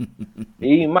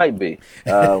 He might be.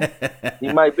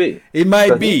 He might be. He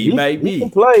might be. He can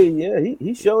play. Yeah,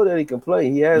 he showed that he can play.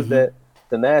 He has that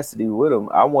tenacity with him.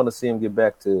 I want to see him get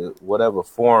back to whatever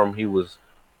form he was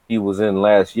in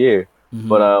last year.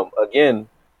 But again,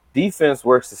 defense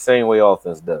works the same way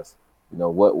offense does.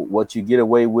 What you get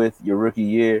away with your rookie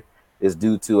year is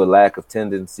due to a lack of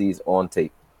tendencies on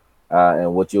tape,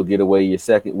 and what you'll get away your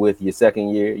second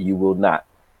year, you will not.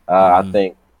 I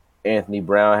think Anthony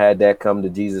Brown had that come to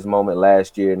Jesus moment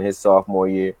last year in his sophomore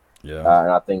year, and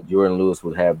I think Jordan Lewis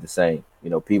would have the same.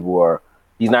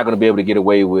 He's not going to be able to get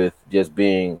away with just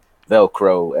being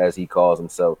Velcro, as he calls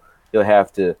himself. He'll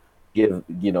have to give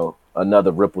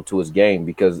another ripple to his game,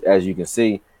 because as you can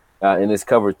see in this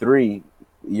cover three,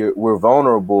 we're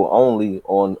vulnerable only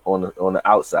on the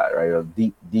outside, right?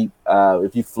 Deep.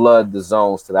 If you flood the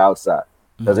zones to the outside,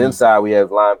 because inside we have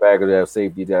linebackers, we have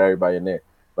safety, got everybody in there.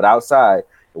 But outside,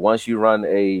 once you run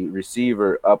a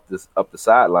receiver up the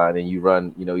sideline, and you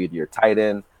run either your tight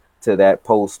end to that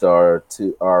post or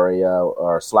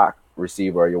a slot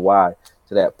receiver or your Y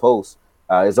to that post,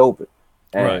 is open,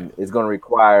 and it's going to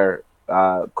require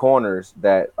corners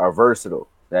that are versatile,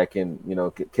 that can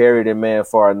carry their man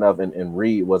far enough and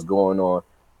read what's going on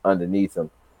underneath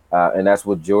them, and that's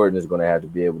what Jordan is going to have to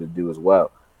be able to do as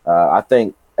well. I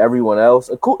think everyone else,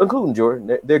 including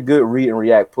Jordan, they're good read and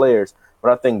react players,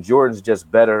 but I think Jordan's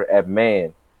just better at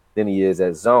man than he is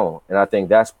at zone, and I think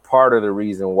that's part of the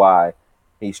reason why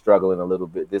he's struggling a little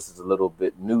bit. This is a little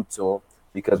bit new to him,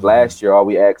 because last year all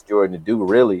we asked Jordan to do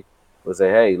really was say,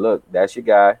 "Hey, look, that's your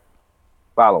guy,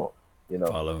 follow him."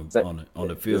 Follow him on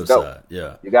the field side.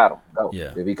 Yeah. You got him. Go.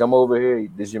 Yeah. If he come over here,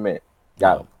 this is your man.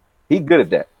 Got him. He's good at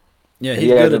that. Yeah,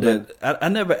 he's good at that. I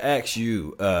never asked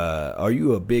you, are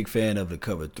you a big fan of the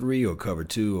cover 3 or cover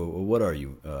 2, or what are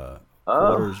you?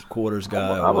 Quarters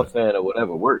guy? I'm a fan of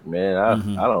whatever works, man. I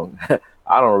don't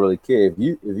I don't really care. If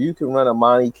you can run a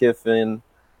Monty Kiffin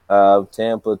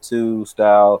Tampa 2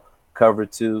 style cover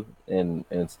 2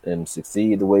 and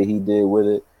succeed the way he did with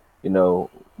it,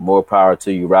 more power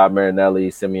to you. Rob Marinelli,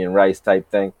 Simeon Rice type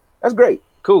thing. That's great.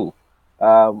 Cool.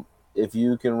 If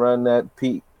you can run that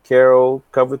Pete Carroll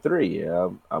cover 3,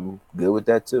 I'm good with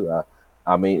that too.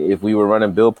 I mean, if we were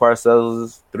running Bill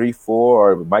Parcells 3-4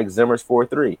 or Mike Zimmer's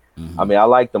 4-3, I mean, I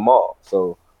like them all.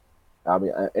 So, I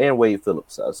mean, and Wade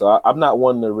Phillips. So I'm not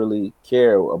one to really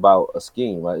care about a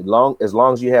scheme. As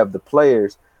long as you have the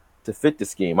players to fit the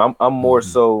scheme. I'm more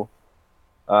so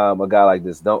a guy like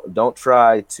this. Don't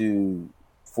try to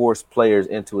force players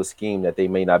into a scheme that they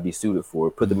may not be suited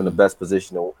for. Put them in the best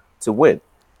position to win.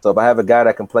 So if I have a guy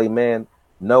that can play man,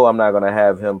 no, I'm not going to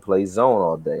have him play zone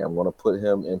all day. I'm going to put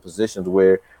him in positions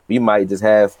where we might just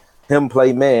have him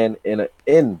play man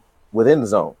within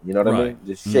zone. You know what I mean?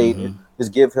 Just shade it.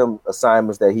 Just give him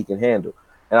assignments that he can handle.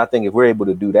 And I think if we're able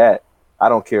to do that, I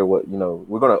don't care what,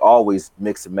 we're going to always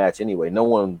mix and match anyway. No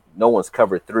one's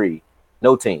covered 3.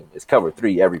 No team is covered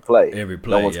 3 every play.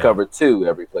 No one's covered 2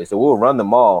 every play. So we'll run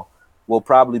them all. We'll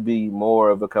probably be more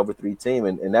of a cover 3 team.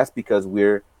 And that's because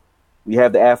we're we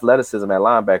have the athleticism at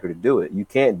linebacker to do it. You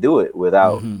can't do it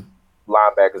without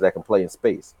linebackers that can play in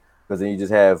space, because then you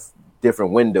just have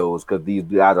different windows, because these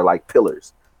guys are like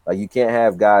pillars. Like, you can't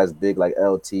have guys big like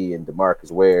LT and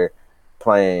DeMarcus Ware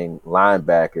playing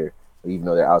linebacker, even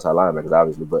though they're outside linebackers,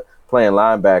 obviously, but playing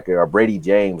linebacker, or Brady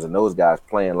James and those guys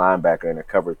playing linebacker in a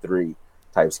cover 3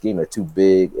 type scheme. They're too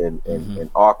big and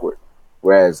awkward.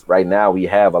 Whereas right now we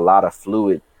have a lot of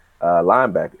fluid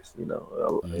linebackers,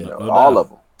 all of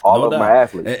them. All of them are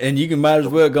athletes. And you might as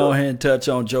well go ahead and touch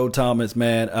on Joe Thomas,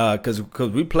 man, because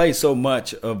we play so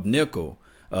much of nickel.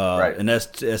 Right. And that's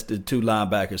the 2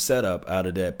 linebacker setup out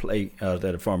of that play,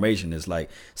 that formation is like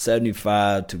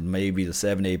 75 to maybe the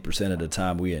 78% of the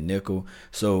time we in nickel.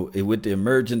 So with the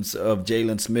emergence of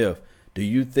Jalen Smith, do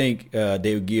you think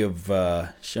they would give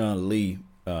Sean Lee,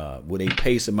 would they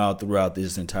pace him out throughout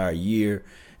this entire year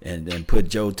and then put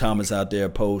Joe Thomas out there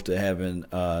opposed to having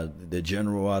the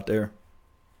general out there?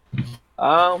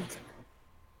 I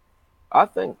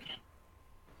think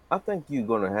you're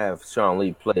going to have Sean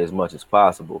Lee play as much as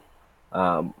possible.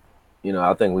 I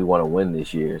think we want to win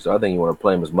this year, so I think you want to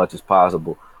play him as much as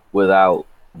possible without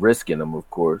risking him, of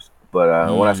course. But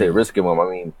when I say risking him, I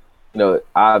mean,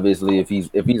 obviously if he's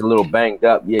a little banged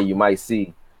up, yeah, you might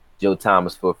see Joe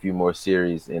Thomas for a few more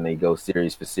series, and they go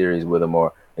series for series with him,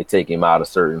 or they take him out of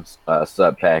certain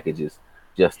sub packages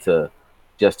just to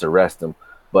rest him.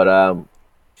 But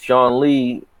Sean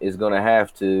Lee is going to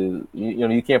have to,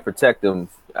 you can't protect him,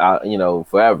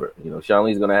 forever. Sean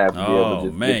Lee's going to have to be able to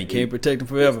just you can't protect him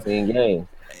forever. 16 games.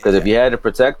 Because if you had to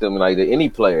protect him, like any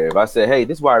player, if I said, hey,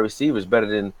 this wide receiver is better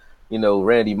than,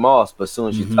 Randy Moss, but as soon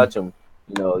as you touch him,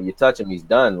 he's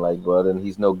done. Like, well, then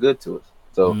he's no good to us.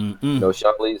 So,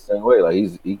 Sean Lee is the same way. Like,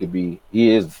 he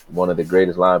is one of the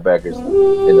greatest linebackers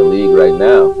in the league right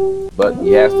now, but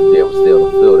he has to be able to stay on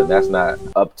the field, and that's not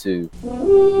up to,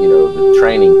 the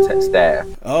training staff.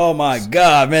 Oh my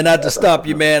God, man! Not to stop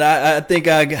you, man. I think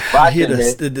I hear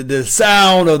the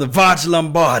sound of the Voch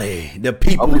Lombardi, the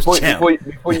people's champ.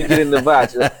 Before you get into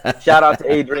Voch, shout out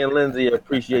to Adrian Lindsay. I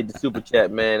appreciate the super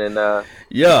chat, man. And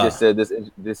he just said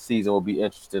this season will be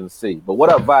interesting to see. But what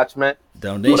up, Voch, man?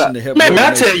 Donation to help. Man,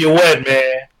 I tell you what,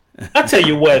 man.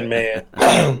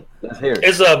 Let's hear it.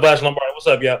 It's Voch Lombardi. What's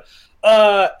up, y'all?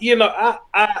 I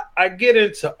get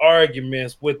into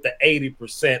arguments with the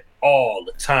 80% all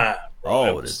the time.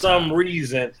 For some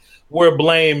reason, we're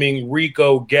blaming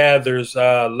Rico Gather's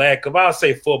lack of, I'll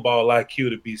say, football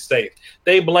IQ to be safe.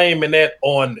 They blaming that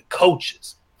on the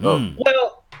coaches.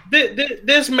 Well,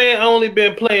 this man only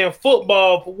been playing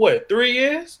football for what, 3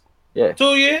 years? Yeah. 2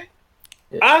 years?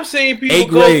 Yeah. I've seen people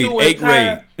go through eighth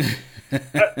grade.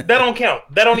 That don't count.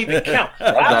 That don't even count.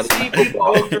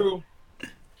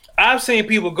 I've seen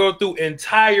people go through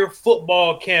entire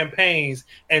football campaigns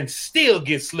and still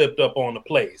get slipped up on the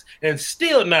plays and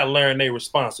still not learn their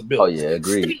responsibilities. Oh, yeah,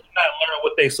 agreed. Still not learn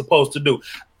what they're supposed to do.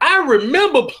 I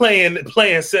remember playing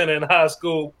center in high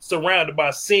school surrounded by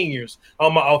seniors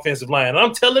on my offensive line. And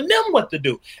I'm telling them what to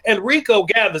do. And Rico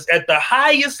Gathers at the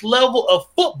highest level of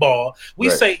football,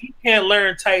 we say he can't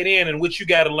learn tight end, in which you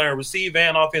got to learn receive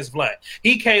and offensive line.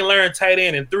 He can't learn tight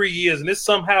end in 3 years, and it's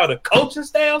somehow the coaching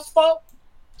staff's fault?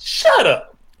 Shut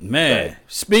up. Man,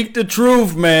 speak the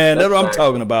truth, man. That's what I'm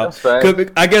talking about. Right.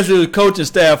 I guess it was coaching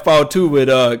staff fault too with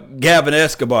Gavin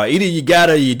Escobar. Either you got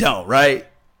it or you don't, right?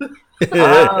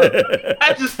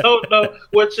 I just don't know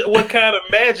what kind of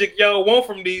magic y'all want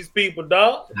from these people,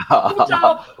 dog.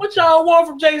 What y'all want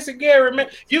from Jason Garrett,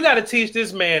 man? You got to teach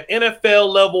this man NFL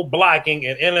level blocking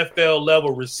and NFL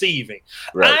level receiving.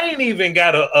 Right. I ain't even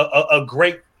got a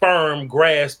great firm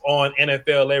grasp on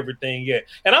NFL everything yet,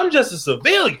 and I'm just a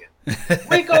civilian.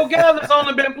 Rico Gather's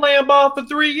only been playing ball for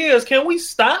 3 years. Can we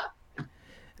stop?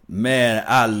 Man,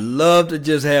 I love to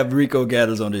just have Rico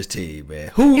Gathers on this team,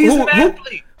 man. He's an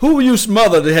athlete. Who will you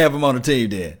smother to have him on the team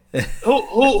then?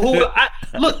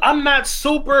 Look, I'm not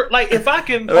super, like, if I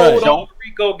can hold on to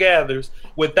Rico Gathers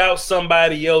without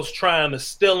somebody else trying to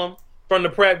steal him from the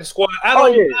practice squad,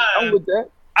 I'm with that.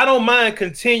 I don't mind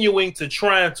continuing to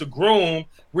trying to groom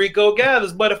Rico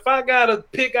Gathers, but if I got to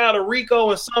pick out a Rico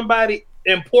and somebody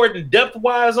important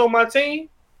depth-wise on my team,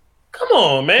 come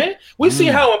on, man. We see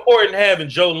how important having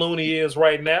Joe Looney is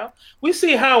right now. We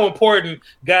see how important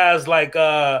guys like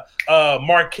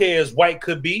Marquez White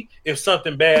could be if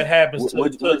something bad happens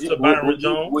to Byron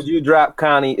Jones. Would you drop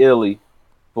Connie Illy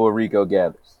for Rico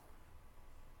Gathers?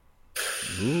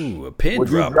 Ooh, a pin would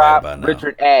drop you drop right by now.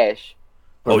 Richard Ash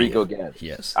for Rico Gathers?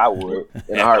 Yes. I would.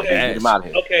 In a heartbeat. Get him out of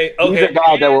here. Okay. These are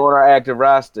guys that were on our active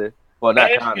roster. Well, not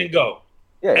Ash Connie. can go.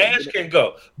 Yeah, Ash can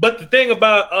go. But the thing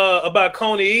about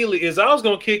Coney Ely is I was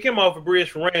gonna kick him off a bridge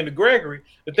for Randy Gregory.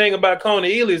 The thing about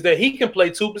Coney Ely is that he can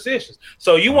play 2 positions.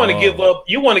 So you want to give up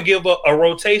a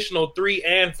rotational 3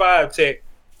 and 5 tech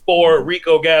for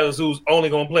Rico Gallows, who's only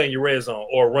gonna play in your red zone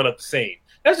or run up the seam.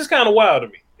 That's just kind of wild to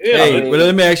me. Hey, well,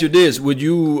 let me ask you this: would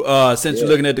you, since you're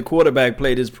looking at the quarterback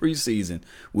play this preseason,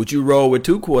 would you roll with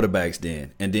 2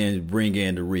 quarterbacks and then bring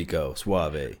in the Rico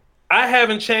Suave? I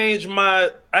haven't changed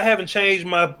my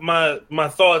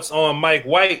thoughts on Mike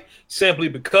White simply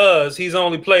because he's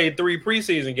only played 3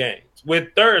 preseason games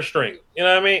with third string. You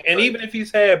know what I mean? And even if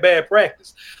he's had bad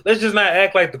practice, let's just not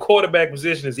act like the quarterback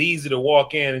position is easy to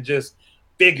walk in and just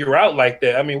figure out like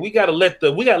that. I mean, we gotta let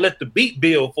the beat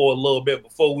build for a little bit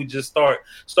before we just start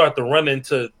to run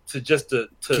into judgment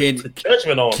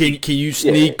on. Can you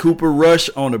sneak Cooper Rush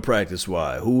on the practice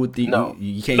squad? Who would the no?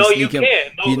 You can't sneak him.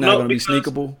 He's not going to be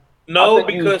sneakable. No,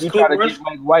 because you try to get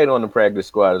Mike White on the practice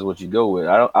squad is what you go with.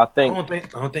 I don't think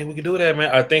we can do that,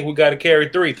 man. I think we got to carry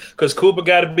 3 because Cooper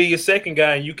got to be your second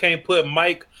guy, and you can't put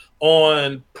Mike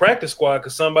on practice squad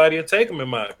because somebody will take him. In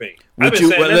my opinion,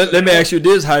 let me ask you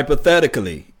this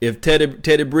hypothetically: if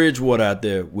Teddy Bridgewater out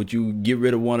there, would you get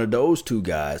rid of one of those 2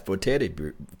 guys for Teddy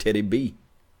B?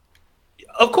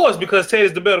 Of course, because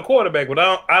Teddy's the better quarterback, but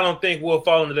I don't think we'll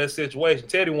fall into that situation.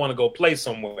 Teddy want to go play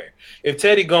somewhere. If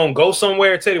Teddy gonna go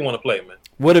somewhere, Teddy want to play, man.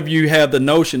 What if you have the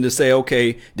notion to say,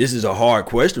 okay, this is a hard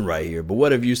question right here, but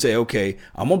what if you say, okay,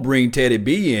 I'm gonna bring Teddy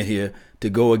B in here to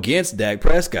go against Dak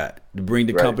Prescott to bring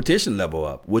the competition level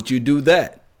up? Would you do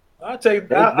that? I'll take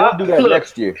that. They'll do that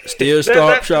next year. Still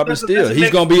sharp and still.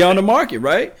 He's gonna be on the market,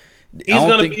 right? He's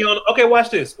gonna be on. Okay, watch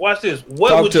this. What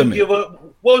would you give up?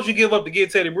 What would you give up to get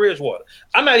Teddy Bridgewater?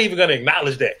 I'm not even going to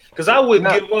acknowledge that because I wouldn't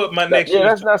give up my next year. Yeah,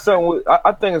 that's not something.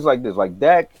 I think it's like this. Like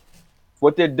Dak,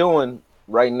 what they're doing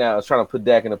right now is trying to put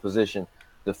Dak in a position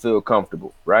to feel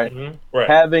comfortable, right? Mm-hmm. Right.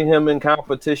 Having him in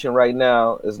competition right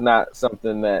now is not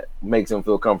something that makes him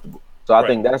feel comfortable. So I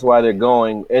think that's why they're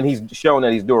going, and he's shown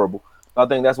that he's durable. So I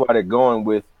think that's why they're going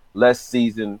with less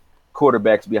seasoned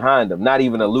quarterbacks behind him. Not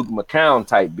even a Luke McCown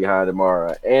type behind him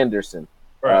or Anderson.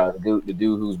 Right. The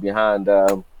dude who's behind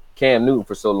Cam Newton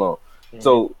for so long. Mm-hmm.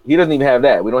 So he doesn't even have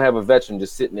that. We don't have a veteran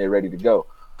just sitting there ready to go.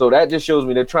 So that just shows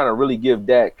me they're trying to really give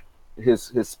Dak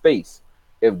his space.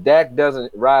 If Dak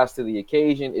doesn't rise to the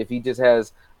occasion, if he just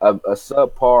has a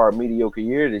subpar mediocre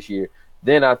year this year,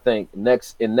 then I think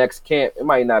next camp, it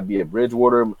might not be a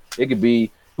Bridgewater. It could be,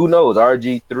 who knows,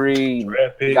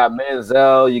 RG3. You got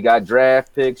Manziel. You got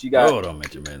draft picks. You got. Oh, don't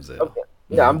mention Manziel. Okay.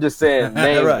 Yeah, I'm just saying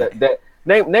names right.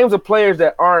 Names of players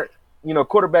that aren't,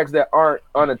 quarterbacks that aren't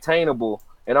unattainable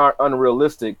and aren't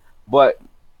unrealistic, but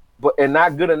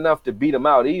not good enough to beat them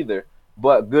out either,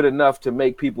 but good enough to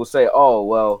make people say, oh,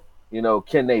 well,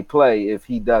 can they play if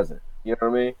he doesn't? You know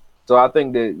what I mean? So I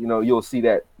think that, you'll see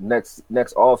that next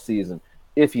off season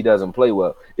if he doesn't play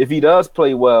well. If he does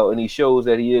play well and he shows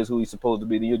that he is who he's supposed to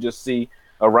be, then you'll just see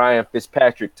a Ryan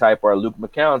Fitzpatrick type or a Luke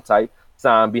McCown type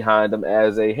sign behind him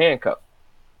as a handcuff.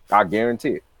 I guarantee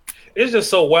it. It's just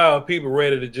so wild. People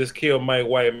ready to just kill Mike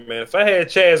White, man. If I had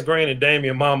Chaz Green and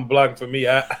Damian Mama blocking for me,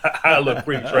 I look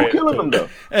pretty trash. Who killing him though?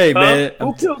 Hey man,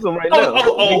 who kills him right now?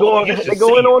 They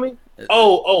going on him?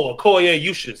 Okoye,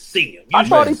 you should see him. I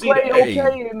thought he played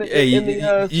okay in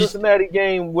the Cincinnati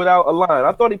game without a line.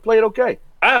 I thought he played okay.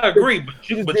 I agree, but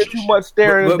you did too much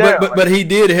staring down. But he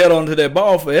did head onto that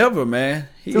ball forever, man.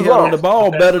 He held on the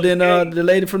ball better than the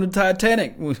lady from the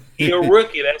Titanic. He's a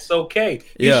rookie. That's okay.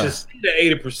 You should see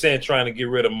the 80% trying to get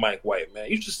rid of Mike White, man.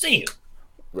 You should see him.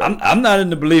 Right. I'm not in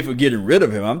the belief of getting rid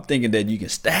of him. I'm thinking that you can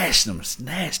stash him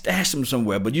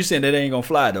somewhere. But you saying that ain't gonna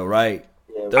fly though, right?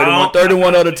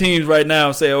 31 other teams right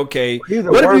now say, okay,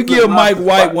 what if you give Mike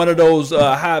White one of those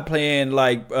high playing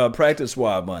practice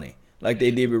squad money? Like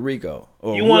they did with Rico.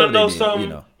 You want to know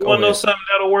something? You want to know something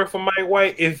that'll work for Mike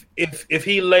White? If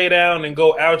he lay down and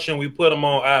go ouch and we put him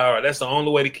on IR, that's the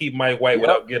only way to keep Mike White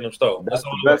without getting him stolen. That's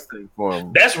the best thing for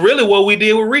him. That's really what we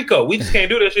did with Rico. We just can't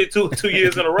do that shit two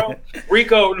years in a row.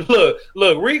 Rico,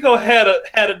 look, Rico had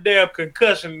a damn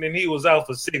concussion and he was out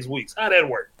for 6 weeks. How'd that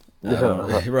work?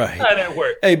 Right. How'd that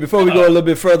work? Hey, before we go a little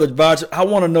bit further, Vach, I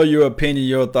want to know your opinion,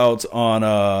 your thoughts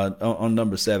on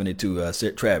number 72,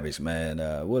 Travis, man.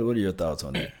 What are your thoughts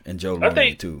on that? And Joe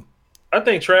Loney, too. I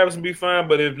think Travis will be fine,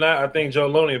 but if not, I think Joe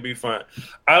Loney will be fine.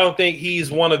 I don't think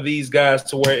he's one of these guys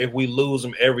to where if we lose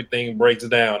him, everything breaks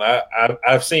down.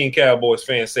 I've seen Cowboys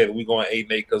fans say that we're going 8-8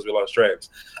 because we lost Travis.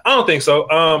 I don't think so.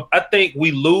 I think we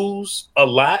lose a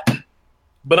lot,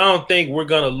 but I don't think we're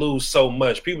going to lose so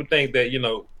much. People think that,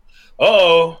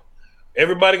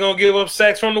 Everybody gonna give up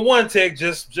sacks from the one tech,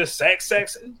 just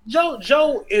sacks.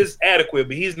 Joe is adequate,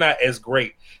 but he's not as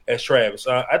great as Travis.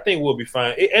 I think we'll be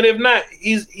fine. And if not,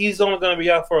 he's only gonna be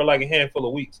out for like a handful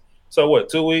of weeks. So what?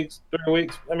 2 weeks, 3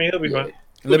 weeks? I mean, he'll be fine.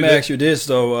 Let me ask you this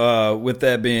though. With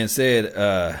that being said,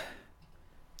 are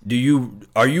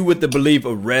you with the belief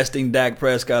of resting Dak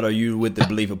Prescott, or are you with the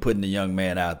belief of putting the young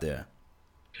man out there?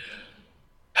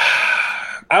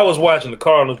 I was watching the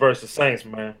Cardinals versus Saints,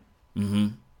 man. Mm-hmm.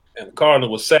 And the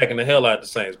Cardinals was sacking the hell out of the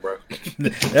Saints, bro.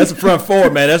 That's a front four,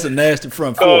 man. That's a nasty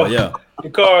front four, yeah. The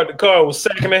card was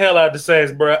sacking the hell out of the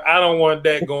Saints, bro. I don't want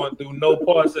that going through no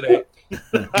parts of that.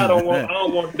 I don't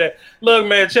want that. Look,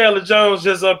 man, Chandler Jones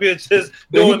just up here just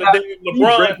doing the thing with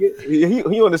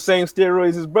LeBron. He on the same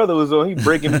steroids his brother was on. He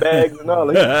breaking bags and all.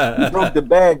 He broke the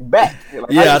bag back.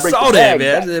 Like, yeah, I saw that,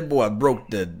 man. That boy broke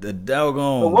the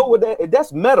doggone. So what would that?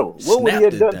 That's metal. What would he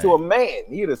have done to a man?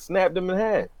 He'd have snapped him in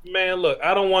half. Man, look,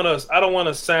 I don't want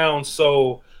to sound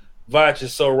so. Vach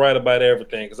is so right about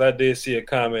everything, because I did see a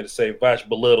comment that say Vach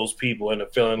belittles people and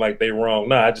feeling like they wrong.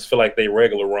 Nah, I just feel like they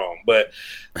regular wrong. But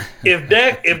if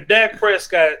Dak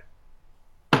Prescott,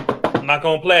 knock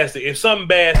on plastic, if something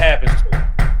bad happens to him,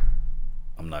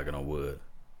 I'm knocking on wood.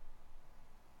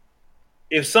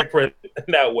 If something,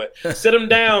 now what? Sit him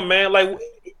down, man. Like,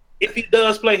 if he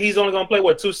does play, he's only gonna play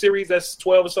 2 series. That's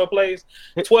 12 or so plays.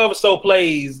 12 or so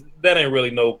plays. That ain't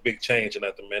really no big change or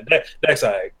nothing, man. That's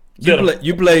all right.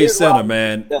 You play center,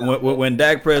 man. When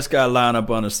Dak Prescott line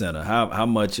up on the center, how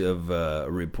much of a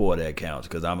report that counts?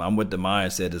 Because I'm with the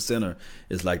mindset the center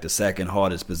is like the second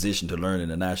hardest position to learn in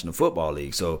the National Football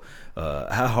League. So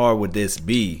how hard would this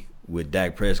be with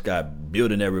Dak Prescott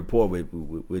building that rapport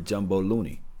with Jumbo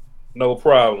Looney? No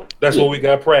problem. That's what we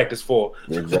got practice for.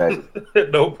 Exactly.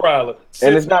 No problem.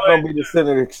 And it's not going to be the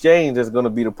center exchange that's going to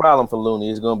be the problem for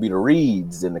Looney. It's going to be the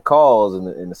reads and the calls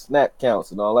and the snap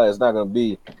counts and all that. It's not going to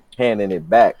be handing it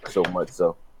back so much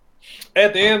so.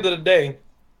 At the end of the day,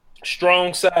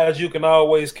 strong sides, you can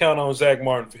always count on Zach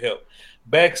Martin for help.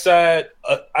 Backside,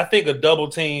 I think a double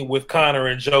team with Connor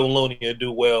and Joe Looney will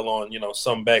do well on,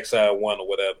 some backside one or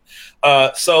whatever.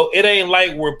 So it ain't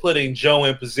like we're putting Joe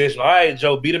in position. All right,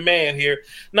 Joe, be the man here.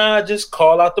 Nah, just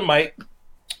call out the mic.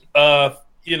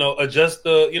 Adjust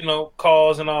the,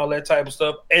 calls and all that type of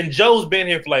stuff. And Joe's been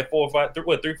here for like 3,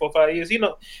 4, 5 years.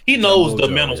 He knows the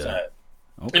mental side.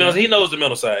 Okay. He knows the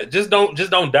mental side. Just don't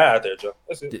die out there, Joe.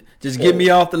 That's it. Just get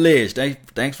me off the ledge.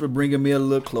 Thanks for bringing me a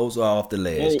little closer off the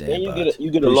ledge. And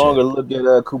you get a longer look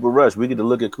at Cooper Rush. We get to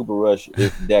look at Cooper Rush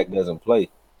if Dak doesn't play.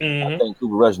 Mm-hmm. I think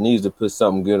Cooper Rush needs to put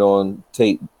something good on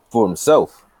tape for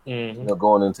himself. Mm-hmm.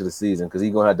 Going into the season, because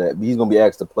he's gonna be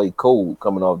asked to play cold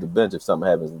coming off the bench if something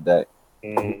happens to Dak.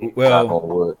 Mm-hmm.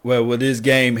 Well, will this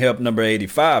game help number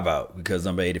 85 out? Because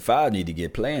number 85 need to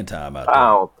get playing time out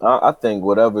there. I think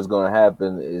whatever's going to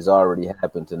happen is already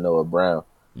happened to Noah Brown.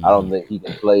 Mm-hmm. I don't think he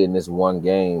can play in this one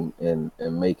game and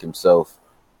make himself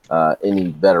any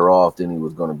better off than he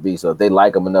was going to be. So if they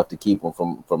like him enough to keep him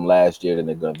from last year, then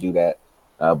they're going to do that.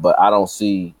 But I don't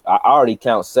see – I already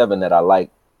count 7 that I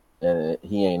like, and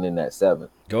he ain't in that 7.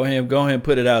 Go ahead and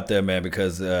put it out there, man,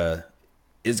 because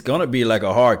it's gonna be like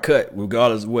a hard cut,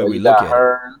 regardless of where we look at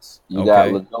Hearns, it. You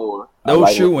got Lenore.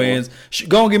 Those shoe-ins.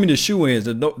 Go and give me the shoe-ins,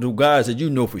 the guys that you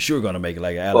know for sure gonna make it,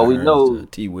 like Allen we Hearns, know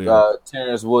T. Williams.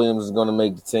 Terrence Williams is gonna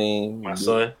make the team. My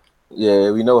son.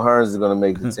 Yeah, we know Hearns is gonna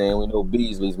make the team. We know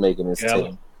Beasley's making his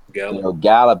team.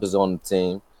 Gallup is on the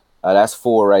team. That's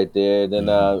 4 right there. Then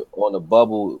on the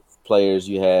bubble players,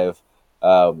 you have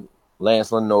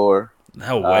Lance Lenore.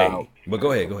 No way. But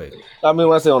go ahead. I mean,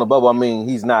 when I say on the bubble, I mean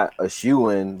he's not a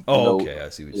shoe-in. Okay, I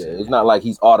see what you're saying. It's not like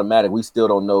he's automatic. We still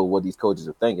don't know what these coaches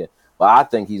are thinking. But I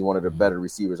think he's one of the better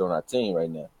receivers on our team right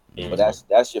now. Mm-hmm. But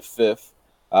that's your 5th.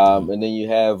 And then you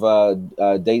have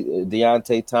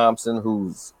Deontay Thompson,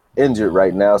 who's injured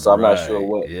right now, so I'm not sure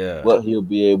what he'll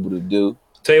be able to do.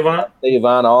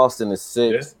 Tavon Austin is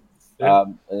 6. Yeah.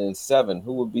 And then 7.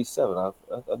 Who would be 7? I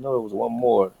know there was one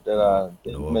more that I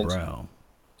didn't mention. Brown.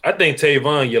 I think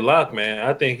Tavon, your lock, man.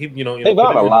 I think he,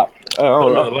 Tavon a lock. A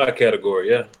lock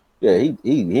category, yeah. Yeah,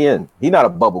 he not a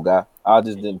bubble guy. I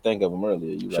just didn't think of him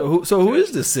earlier. So who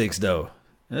is the 6 though?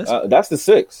 That's the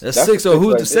 6. That's 6. So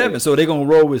who's the 7? So they're gonna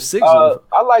roll with 6.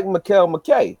 I like Mikael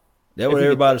McKay. That's what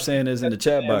everybody's saying is in the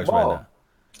chat box right now.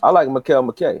 I like Mikael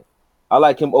McKay. I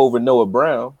like him over Noah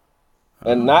Brown,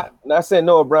 and not saying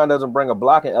Noah Brown doesn't bring a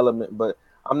blocking element, but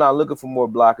I'm not looking for more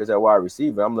blockers at wide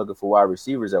receiver. I'm looking for wide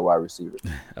receivers at wide receiver.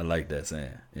 I like that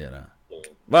saying. Yeah.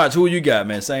 Vach, who you got,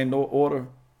 man? Same order?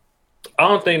 I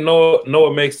don't think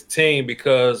Noah makes the team,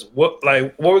 because what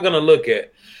we're gonna look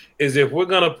at is if we're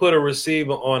gonna put a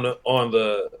receiver on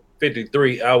the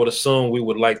 53, I would assume we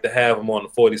would like to have him on the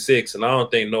 46, and I don't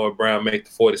think Noah Brown make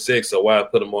the 46, so why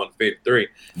put him on the 53,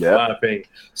 in my opinion.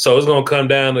 So it's going to come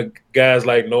down to guys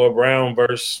like Noah Brown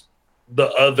versus the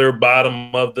other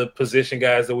bottom of the position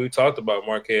guys that we talked about,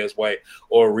 Marquez White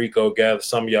or Rico Gather.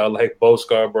 Some of y'all like Bo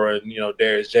Scarborough and,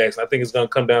 Darius Jackson. I think it's going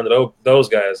to come down to those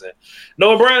guys. And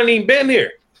Noah Brown ain't been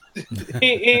here.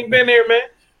 he ain't been here, man.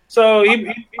 So he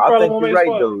I probably think won't you're make right,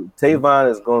 squad. though. Tavon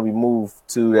is going to be moved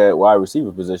to that wide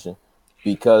receiver position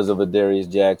because of a Darius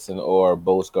Jackson or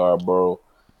Bo Scarborough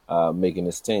making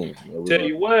his team. Tell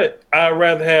you what, I'd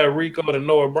rather have Rico than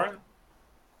Noah Brown.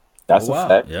 That's a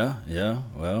fact. Yeah.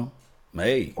 Well,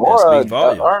 hey, Or that speaks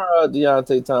volume.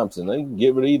 Deontay Thompson. They can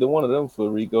get rid of either one of them for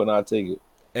Rico, and I'll take it.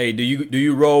 Hey, do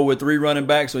you roll with 3 running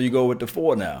backs or you go with the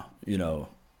 4 now?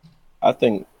 I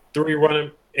think 3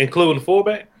 running, including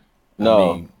fullback.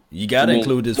 no. I mean, you got to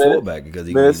include this fullback because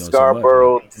he Smith, can do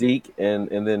Scarborough, Zeke, and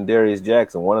then Darius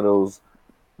Jackson. One of those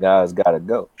guys got to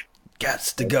go.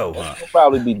 Gots to go, huh? It'll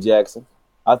probably be Jackson.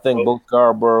 I think both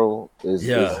Scarborough is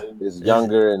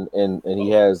younger and he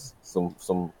has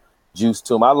some juice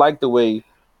to him. I like the way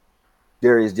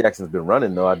Darius Jackson's been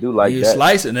running, though. I do like He's that.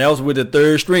 slicing. That was with the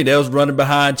 3rd string. That was running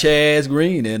behind Chaz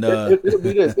Green. And It'll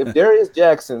be this. If Darius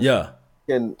Jackson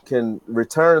can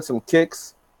return some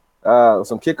kicks,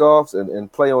 some kickoffs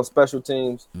and play on special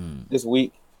teams this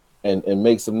week and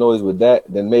make some noise with that,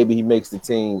 then maybe he makes the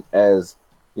team as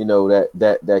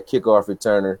that kickoff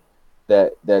returner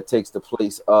that takes the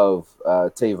place of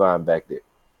Tavon back there.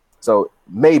 So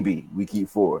maybe we keep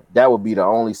 4. That would be the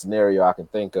only scenario I can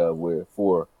think of where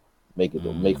 4 make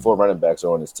 4 running backs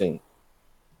are on this team.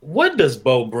 What does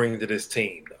Bo bring to this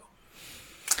team, though?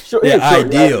 Sure,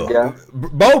 ideal.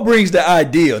 Bo brings the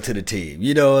ideal to the team.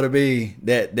 You know what I mean?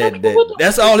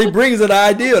 That's all he brings, an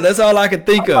ideal. That's all I can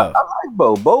think of. I like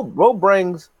Bo. Bo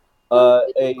brings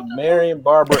a Marion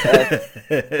Barber style.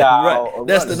 Right.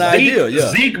 That's the ideal.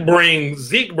 Yeah. Zeke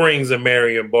brings a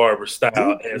Marion Barber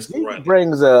style. Zeke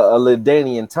brings a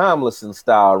LaDainian Tomlinson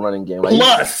style running game. Like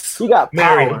Plus, he got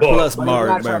Marion power. Plus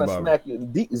Marion Barber.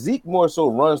 Zeke more so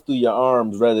runs through your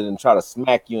arms rather than try to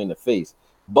smack you in the face.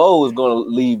 Bo is going to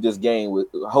leave this game with,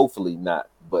 hopefully not,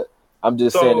 but I'm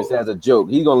just saying this as a joke.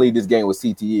 He's going to leave this game with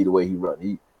CTE the way he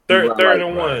runs. Third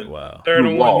and one. Wow. Third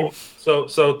and one. So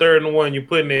 3rd and 1, you're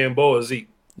putting in Bo or Zeke.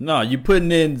 No, you're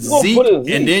putting in Zeke,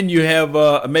 and then you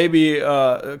have maybe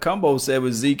a combo set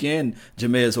with Zeke and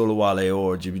Jameis Olawale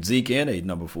or Zeke and a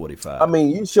number 45. I mean,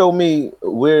 you show me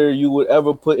where you would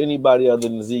ever put anybody other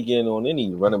than Zeke in on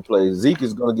any running play. Zeke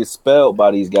is going to get spelled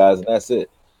by these guys, and that's it.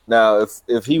 Now,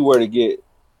 if he were to get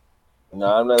 – no,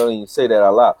 I'm not going to even say that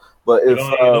out loud. But if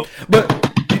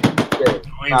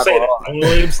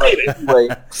anyway,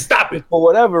 stop it. For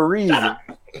whatever reason,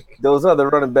 those other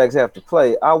running backs have to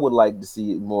play. I would like to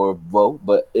see more of Bo.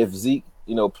 But if Zeke,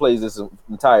 plays this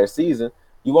entire season,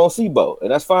 you won't see Bo, and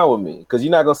that's fine with me because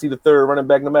you're not going to see the 3rd running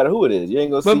back no matter who it is. You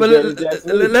ain't going to see.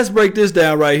 But let's break this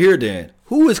down right here. Then,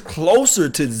 who is closer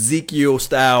to Ezekiel's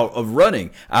style of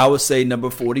running? I would say number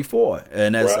 44,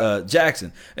 and that's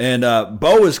Jackson. And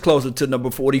Bo is closer to number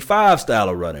 45 style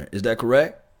of runner. Is that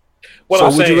correct?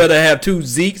 Would you rather have 2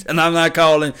 Zekes? And I'm not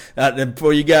calling,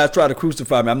 before you guys try to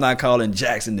crucify me, I'm not calling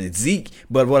Jackson and Zeke.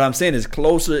 But what I'm saying is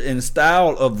closer in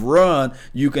style of run,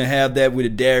 you can have that with a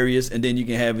Darius, and then you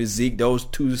can have his Zeke, those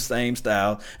 2 same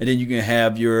styles. And then you can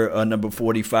have your number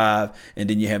 45, and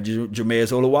then you have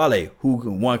Jameis Olawale, who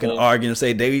one can argue and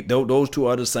say those 2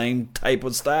 are the same type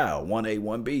of style, 1A,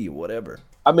 1B, whatever.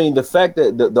 I mean, the fact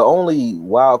that the only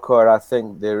wild card I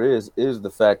think there is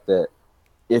the fact that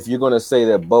if you're going to say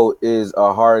that Bo is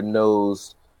a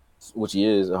hard-nosed, which he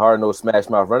is, a hard-nosed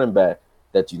smash-mouth running back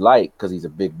that you like because he's a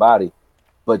big body,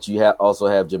 but you also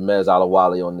have Jameis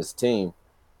Olawale on this team,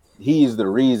 he's the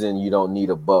reason you don't need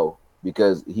a Bo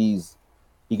because he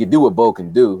can do what Bo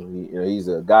can do. He's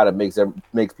a guy that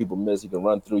makes people miss. He can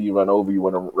run through you, run over you,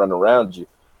 run around you,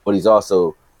 but he's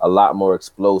also a lot more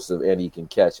explosive and he can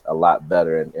catch a lot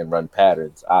better and run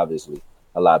patterns, obviously,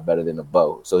 a lot better than a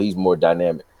Bo. So he's more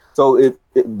dynamic. So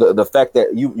the fact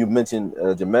that you mentioned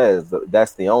Jameis,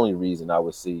 that's the only reason I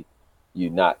would see you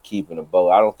not keeping a Bo.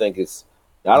 I don't think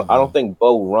I don't think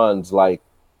Bo runs like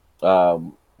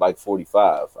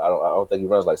 45. I don't think he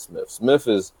runs like Smith. Smith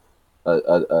is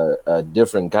a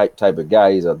different type of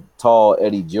guy. He's a tall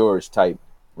Eddie George type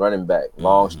running back,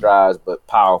 long strides but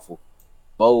powerful.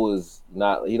 Bo is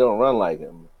not. He don't run like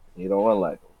him.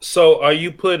 So, are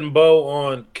you putting Bo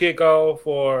on kickoff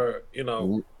or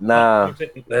Nah?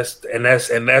 That's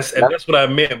what I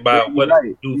meant by what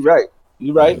right. do. You're right.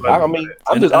 You're right. I mean,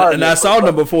 I'm just and I saw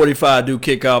number 45 do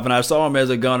kickoff, and I saw him as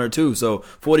a gunner too. So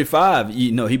 45,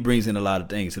 he brings in a lot of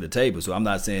things to the table. So I'm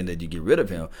not saying that you get rid of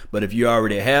him, but if you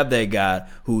already have that guy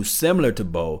who's similar to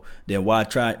Bo, then why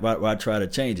try to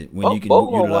change it when you can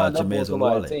utilize Jameis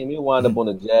Olawale? He'll wind up on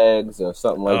the Jags or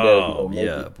something like that. Oh,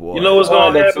 yeah, boy. You know what's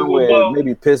going to happen with Bo?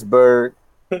 Maybe Pittsburgh.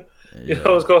 You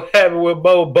know what's gonna happen with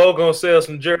Bo? Bo gonna sell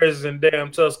some jerseys in damn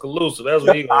Tuscaloosa. That's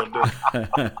what he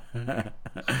gonna do.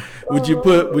 Would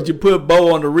you put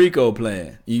Bo on the Rico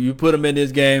plan? You put him in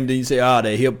this game, then you say, that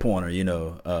hip pointer. He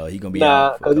gonna be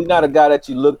because he's not a guy that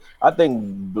you look. I think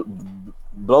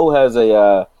Bo has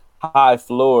a high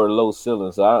floor, low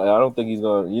ceiling, so I don't think he's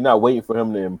gonna. You're not waiting for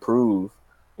him to improve.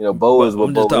 Bo is what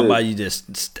I'm Bo just talking is. about you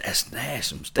just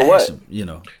stash him.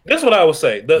 That's what I would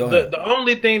say. The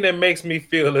only thing that makes me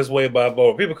feel this way about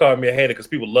Bo, people call me a hater because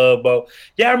people love Bo.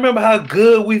 Y'all remember how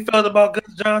good we felt about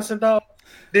Gus Johnson, dog?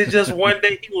 Then just one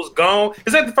day he was gone.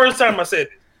 Is that the first time I said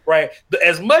it? Right?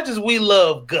 As much as we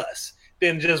love Gus,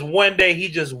 then just one day he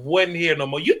just wasn't here no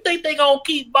more. You think they gonna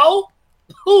keep Bo?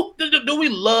 Who do we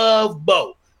love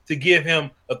Bo to give him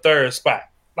a third spot?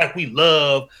 Like we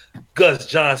love Gus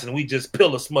Johnson, we just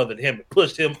pillow smothered him and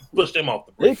pushed him off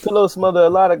the bridge. They pillow smother a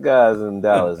lot of guys in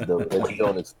Dallas though that you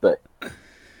don't expect.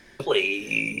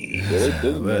 Please,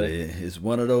 but it's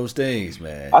one of those things,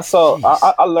 man.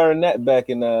 I learned that back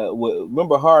in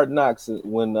remember Hard Knocks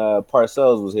when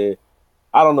Parcells was here.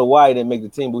 I don't know why he didn't make the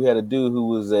team, but we had a dude who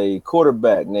was a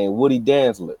quarterback named Woody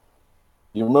Dantzler.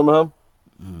 You remember him?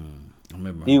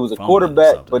 He was a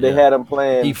quarterback, but they had him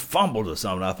playing. He fumbled or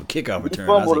something off a kickoff return.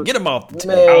 I said, get him off the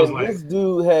team. Man, this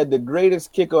dude had the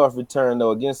greatest kickoff return though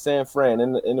against San Fran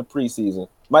in the preseason.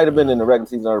 Might have been in the regular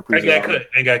season or the preseason.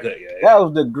 Ain't got good. Yeah. That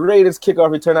was the greatest kickoff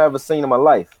return I ever seen in my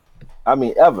life. I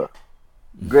mean, ever.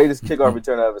 Greatest kickoff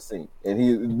return I ever seen.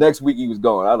 And next week he was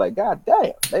gone. I was like, God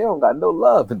damn, they don't got no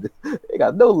love. They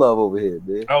got no love over here,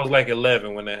 man. I was like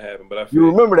 11 when that happened, but you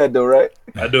remember that though, right?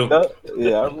 I do.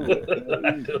 Yeah, I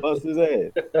remember. He bust his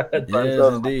ass.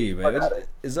 Yes, indeed, man.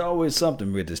 It's always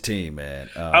something with this team, man.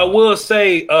 I will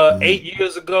say, 8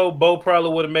 years ago, Bo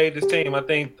probably would have made this team. I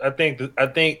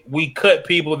think we cut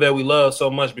people that we love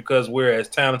so much because we're as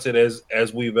talented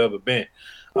as we've ever been.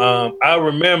 I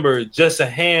remember just a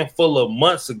handful of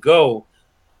months ago,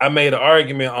 I made an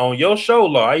argument on your show,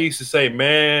 Law. I used to say,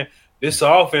 man, this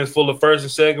offense full of first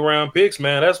and second round picks,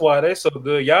 man. That's why they're so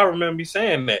good. Y'all remember me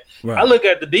saying that. Right. I look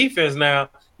at the defense now.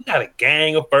 We got a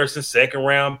gang of first and second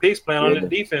round picks playing on the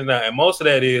defense now. And most of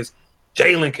that is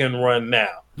Jalen can run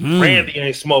now. Randy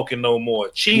ain't smoking no more.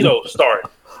 Cheeto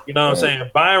starting. You know what I'm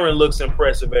saying? Byron looks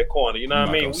impressive at corner. You know what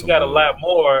I mean? We got a lot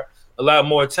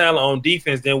more talent on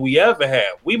defense than we ever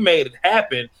have. We made it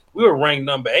happen. We were ranked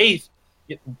eighth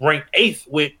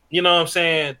with, you know what I'm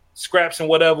saying, scraps and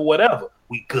whatever.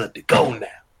 We good to go now.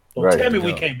 Don't tell me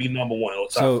we can't be number one or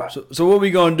top five. So what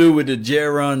we gonna do with the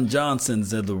Jaron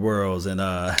Johnsons of the world? And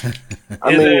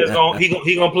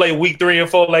he gonna play week 3 and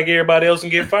 4 like everybody else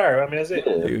and get fired. I mean, that's it.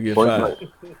 He'll get fired.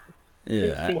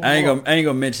 Yeah, I ain't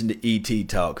gonna mention the ET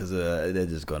talk because they're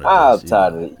just gonna. I'm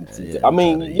tired of the ET. I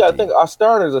mean, I think our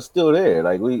starters are still there.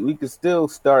 Like we could still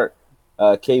start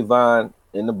Kayvon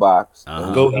in the box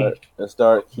and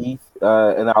start Heath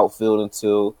in the outfield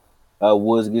until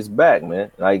Woods gets back.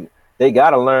 Man, like they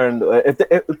gotta learn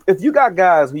if you got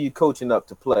guys who you coaching up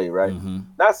to play, right?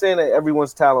 Not saying that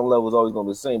everyone's talent level is always gonna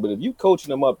be the same, but if you coaching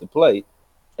them up to play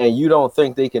and you don't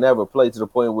think they can ever play to the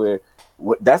point where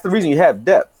that's the reason you have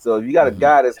depth. So if you got a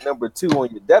guy that's number 2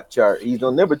 on your depth chart, he's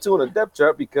on number 2 on the depth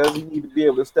chart because he needs to be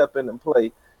able to step in and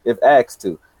play if asked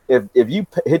to. If you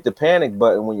hit the panic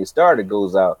button when your starter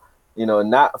goes out,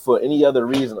 not for any other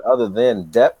reason other than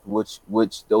depth,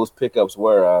 which those pickups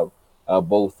were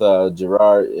both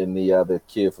Gerard and the other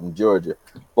kid from Georgia.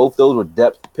 Both those were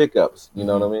depth pickups. You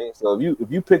know what I mean? So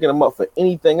if you picking them up for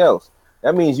anything else,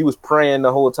 that means you was praying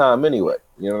the whole time anyway.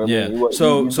 You know what I mean?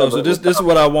 So this is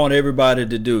what I want everybody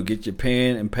to do. Get your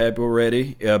pen and paper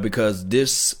ready because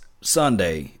this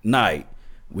Sunday night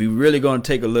we really going to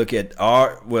take a look at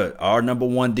our number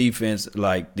 1 defense,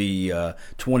 like the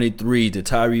 23 to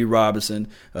Tyree Robinson,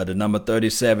 the number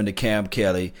 37 to Cam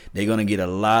Kelly. They're going to get a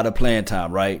lot of playing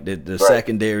time, right? The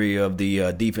secondary of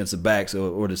the defensive backs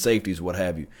or the safeties, what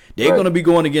have you. They're going to be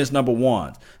going against number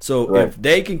 1s. So if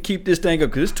they can keep this thing up,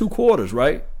 because it's 2 quarters,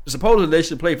 right? Supposedly they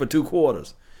should play for 2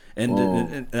 quarters.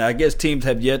 And I guess teams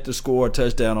have yet to score a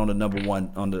touchdown on the number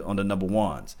 1 on the number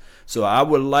 1s. So I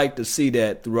would like to see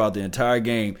that throughout the entire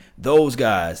game. Those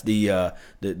guys, the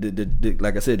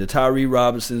like I said, the Tyree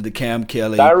Robinsons, the Cam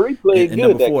Kelly, Tyree played and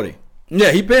good. Number 40.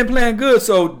 Yeah, he been playing good,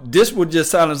 so this would just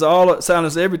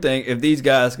silence everything if these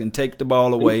guys can take the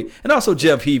ball away, and also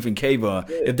Jeff Heath and Kayvon,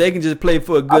 if they can just play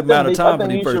for a good amount of time for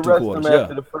the first 2 quarters.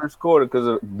 After the first quarter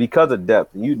because of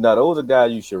depth. Those are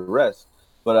guys you should rest.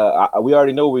 But we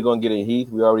already know we're going to get in Heath.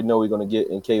 We already know we're going to get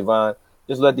in Kayvon.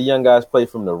 Just let the young guys play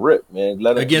from the rip, man.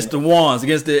 Against the Wands,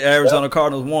 against the Arizona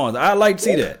Cardinals Wands. I like to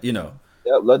see that,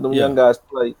 Yep, let them young guys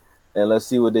play, and let's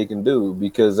see what they can do.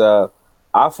 Because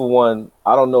I, for one,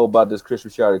 I don't know about this Chris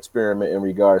Richard experiment in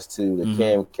regards to the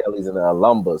Cam Kellys and the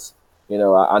Lumbas.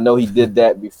 I know he did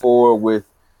that before with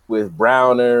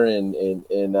Browner and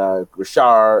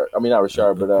Richard. I mean, not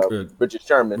Richard, but Richard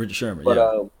Sherman. But,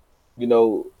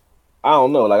 I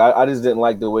don't know. Like, I just didn't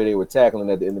like the way they were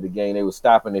tackling at the end of the game. They were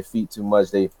stopping their feet too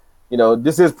much. This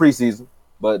is preseason,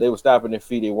 but they were stopping their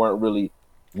feet. They weren't really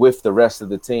with the rest of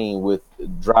the team with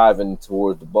driving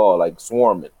towards the ball, like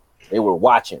swarming. They were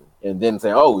watching and then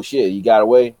saying, "Oh shit, you got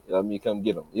away. Let me come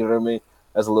get him." You know what I mean?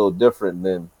 That's a little different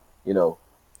than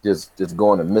just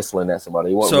going and missling at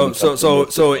somebody.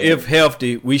 So if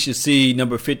healthy, we should see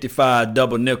number 55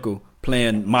 double nickel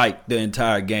playing Mike the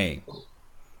entire game.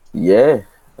 Yeah.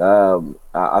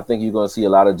 I think you're going to see a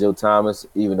lot of Joe Thomas,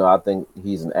 even though I think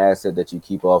he's an asset that you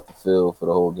keep off the field for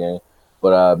the whole game.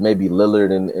 But maybe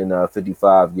Lillard and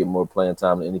 55 get more playing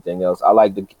time than anything else. I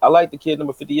like the kid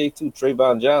number 58 too,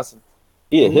 Trayvon Johnson.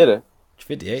 He a hitter.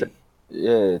 58.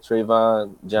 Yeah,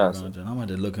 Trayvon Johnson. I'm going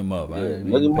to look him up.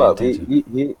 Look him up.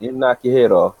 He knock your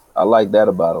head off. I like that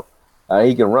about him.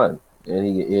 He can run and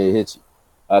he hit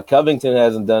you. Covington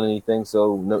hasn't done anything,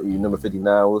 so number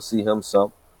 59, we'll see him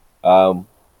some.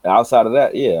 Outside of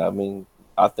that,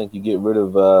 I think you get rid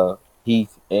of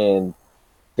Heath and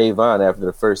Kayvon after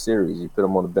the first series. You put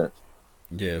them on the bench.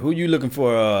 Yeah, who you looking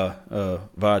for,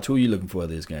 Vach? Who you looking for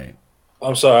this game?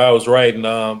 I'm sorry, I was writing.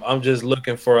 I'm just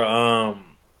looking for love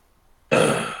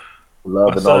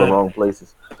in all the wrong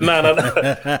places.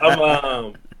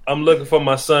 No. I'm looking for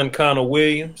my son Connor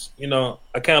Williams.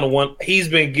 I kind of want. He's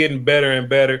been getting better and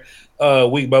better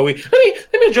week by week.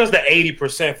 Let me address the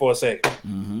 80% for a second.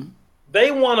 Mm-hmm. They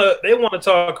wanna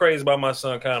talk crazy about my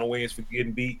son Connor Williams for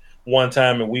getting beat one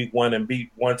time in week 1 and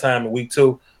beat one time in week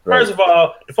 2. Right. First of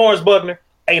all, DeForest Buckner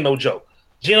ain't no joke.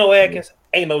 Geno Atkins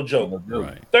ain't no joke.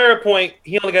 Right. Third point,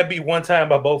 he only got beat one time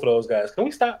by both of those guys. Can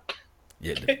we stop?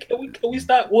 Yeah. Can we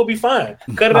stop? We'll be fine.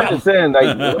 Cut it out. I'm saying,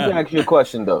 let me ask you a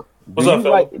question though.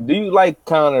 Do you like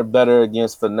Connor better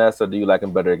against finesse, or do you like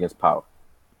him better against power?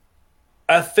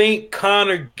 I think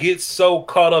Connor gets so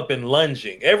caught up in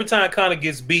lunging. Every time Connor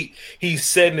gets beat, he's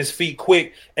setting his feet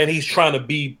quick and he's trying to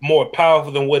be more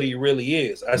powerful than what he really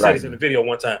is. I said this in the video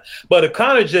one time. But if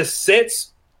Connor just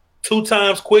sets 2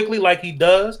 times quickly like he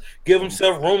does, give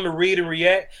himself room to read and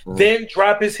react, then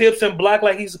drop his hips and block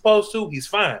like he's supposed to, he's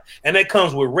fine. And that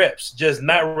comes with reps, just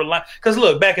not rely. Because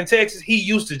look, back in Texas, he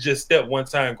used to just step one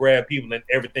time, grab people, and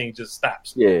everything just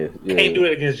stops. Yeah. Can't do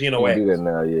it against Geno Atkins. Do that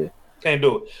now, yeah. Can't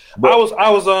do it. But I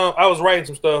was writing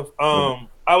some stuff.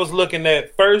 I was looking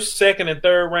at first, second, and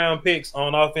third round picks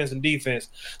on offense and defense.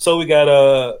 So we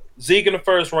got Zeke in the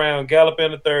first round, Gallup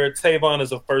in the third, Tavon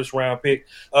is a first round pick.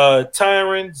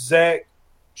 Tyron, Zach,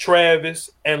 Travis,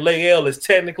 and Lael is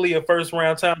technically a first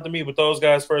round talent to me, but those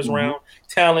guys first round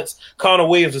talents. Connor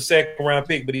Williams a second round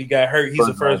pick, but he got hurt. He's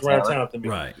a first round talent to me.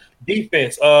 Right.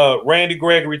 Defense, Randy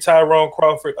Gregory, Tyrone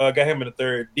Crawford, got him in the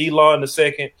third. D-Law in the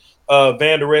second.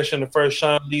 Van Der Esch in the first,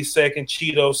 Sean Lee second,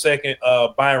 Cheeto second,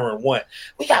 Byron 1.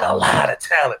 We got a lot of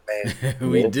talent, man.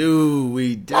 We do.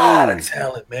 A lot of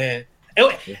talent, man.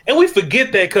 And we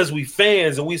forget that because we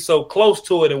fans and we so close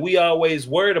to it and we always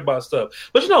worried about stuff.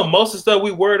 But most of the stuff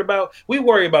we worry about who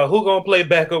going to play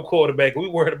backup quarterback. We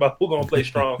worried about who going to play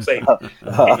strong safety.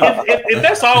 if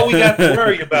that's all we got to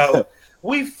worry about,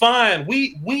 we fine.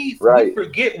 We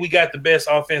forget we got the best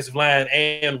offensive line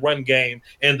and run game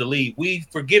in the league. We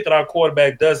forget that our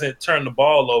quarterback doesn't turn the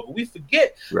ball over. We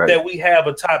forget that we have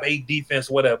a top 8 defense,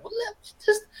 whatever.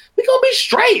 We gonna be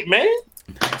straight, man.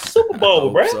 Super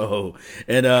Bowl, bro. So,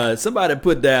 and somebody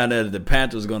put down that the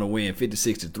Panthers going to win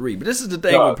 56-3. But this is the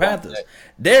thing with Panthers.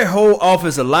 Their whole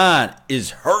offensive line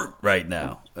is hurt right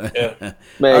now. Yeah.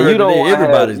 Man, you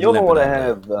don't want to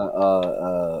have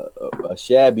a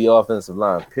shabby offensive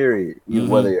line, period,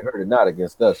 whether you're hurt or not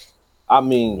against us. I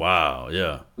mean, wow,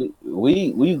 yeah.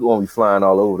 We going to be flying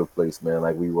all over the place, man,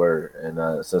 like we were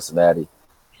in Cincinnati.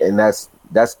 And that's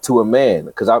to a man,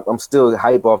 because I'm still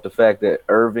hype off the fact that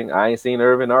I ain't seen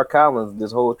Irving or Collins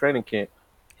this whole training camp,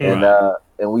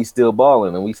 and we still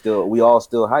balling, and we all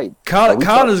still hype.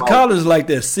 Collins like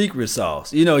that secret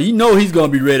sauce. You know he's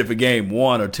gonna be ready for game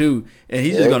 1 or 2, and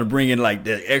he's just gonna bring in like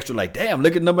that extra. Like, damn,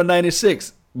 look at number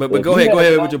 96. But go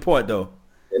ahead with your point though.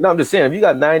 No, I'm just saying, if you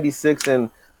got 96 and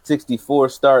 64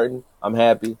 starting, I'm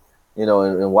happy,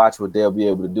 and watch what they'll be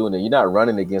able to do. And you're not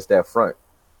running against that front,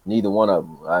 neither one of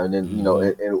them. And then,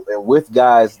 and with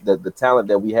guys, the talent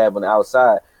that we have on the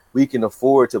outside, we can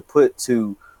afford to put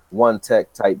 2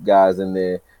 one-tech type guys in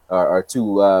there, or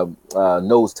 2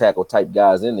 nose tackle type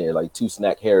guys in there, like 2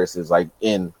 Snack Harrises, like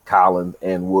in Collins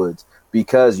and Woods,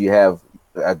 because you have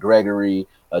a Gregory,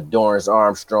 a Dorrance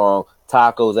Armstrong,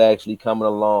 Taco's actually coming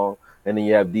along, and then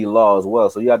you have D-Law as well.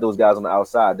 So you have those guys on the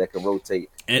outside that can rotate.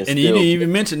 And you didn't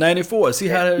even mention 94. See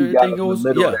how everything goes?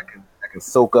 That can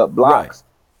soak up blocks,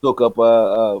 soak up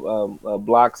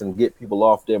blocks and get people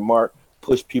off their mark,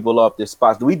 push people off their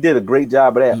spots. We did a great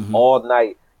job of that all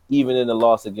night, even in the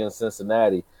loss against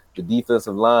Cincinnati. The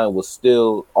defensive line was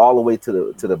still all the way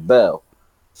to the bell,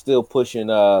 still pushing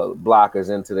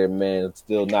blockers into their man,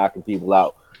 still knocking people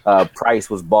out. Price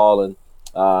was balling.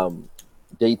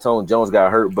 Dayton Jones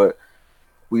got hurt, but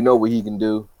we know what he can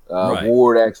do.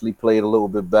 Ward actually played a little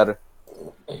bit better.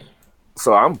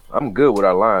 So I'm good with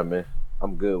our line, man.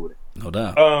 I'm good with it. No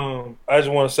doubt. I just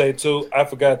want to say too, I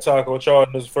forgot Taco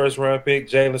Charlton is first round pick,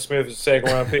 Jalen Smith is second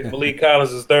round pick, Malik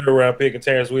Collins is third round pick, and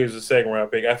Terrence Williams is second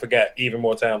round pick. I forgot even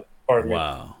more talent. Pardon me.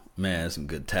 Wow, man, that's some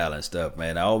good talent stuff,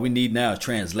 man. All we need now is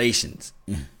translations.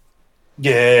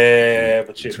 Yeah,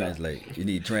 but you translate. You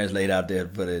need to translate out there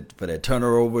for that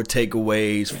turnover,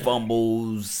 takeaways,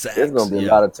 fumbles, sacks. There's gonna be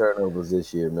a lot of turnovers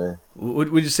this year, man.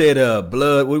 What would you say?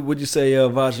 Blood. What would you say,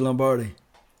 Vash Lombardi?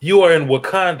 You are in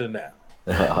Wakanda now.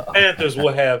 Panthers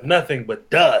will have nothing but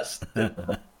dust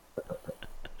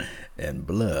and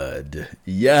blood.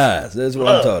 Yes, that's what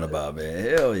I'm talking about, man.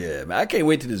 Hell yeah, man! I can't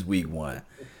wait to this week 1.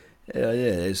 Hell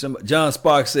yeah! John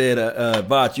Sparks said,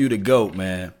 "Vash, you the GOAT,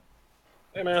 man."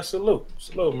 Hey man, salute,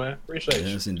 man. Appreciate you.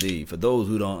 Yes, indeed. For those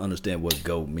who don't understand what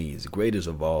GOAT means, the greatest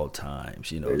of all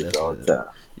times.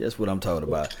 That's what I'm talking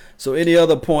about. So, any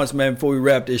other points, man, before we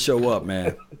wrap this show up,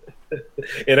 man?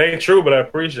 It ain't true, but I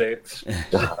appreciate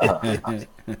it.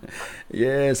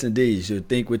 Yes, indeed. You should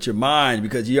think with your mind,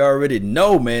 because you already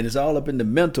know, man, it's all up in the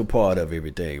mental part of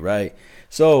everything, right?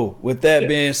 So, with that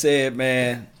being said,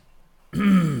 man,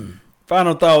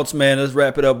 final thoughts, man. Let's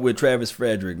wrap it up with Travis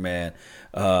Frederick, man.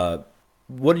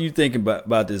 What are you thinking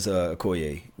about this,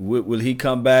 Okoye? Will he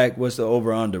come back? What's the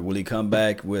over-under? Will he come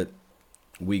back with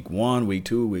week 1, week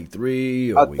 2, week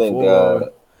 3, or week 4?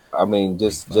 I mean,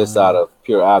 just out of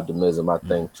pure optimism, I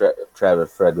think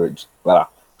Travis Frederick's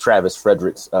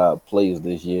plays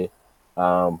this year.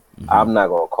 I'm not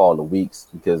gonna call the weeks,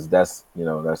 because that's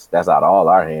out of all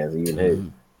our hands, even his.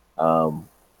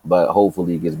 But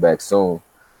hopefully he gets back soon,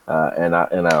 and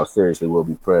I seriously will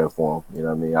be praying for him. You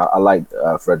know what I mean? I like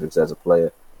Fredericks as a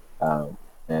player,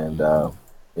 and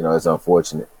it's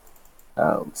unfortunate,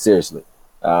 seriously.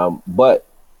 But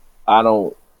I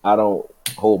don't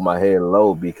hold my head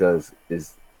low, because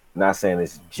it's not saying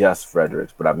it's just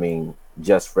Fredericks, but I mean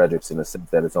just Fredericks in the sense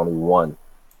that it's only one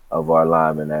of our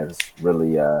linemen that is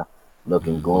really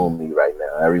looking gloomy right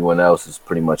now. Everyone else is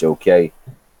pretty much okay.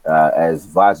 As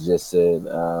Voch just said,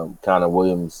 Connor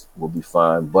Williams will be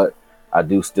fine, but I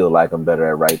do still like him better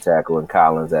at right tackle and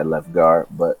Collins at left guard.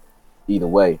 But either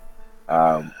way,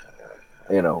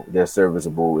 they're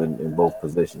serviceable in both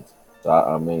positions. So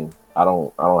I mean, I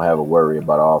don't have a worry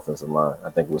about our offensive line. I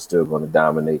think we're still going to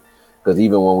dominate, because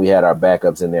even when we had our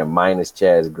backups in there, minus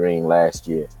Chaz Green last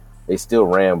year, they still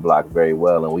ran block very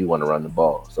well, and we want to run the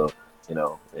ball. So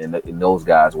and those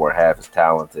guys weren't half as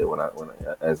talented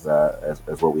as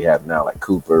what we have now, like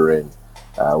Cooper and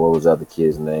what was the other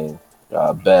kid's name,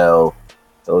 Bell.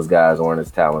 Those guys weren't as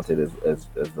talented as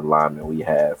the linemen we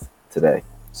have today.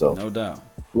 So no doubt,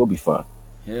 we'll be fine.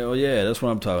 Hell yeah, that's what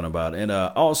I'm talking about. And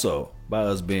also, by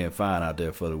us being fine out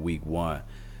there for the week 1,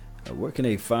 where can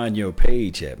they find your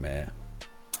page at, man?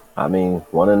 I mean,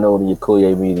 want to know the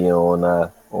Okoye Media on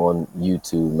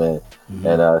YouTube, man.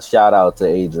 And shout out to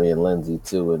Adrian Lindsay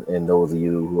too, and those of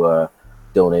you who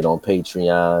donate on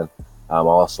Patreon. I'm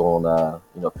also on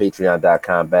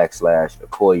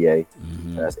patreon.com/Okoye.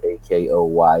 That's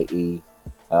AKOYE.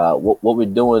 What we're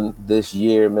doing this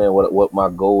year, man, what my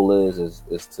goal is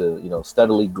to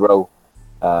steadily grow,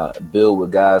 build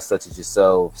with guys such as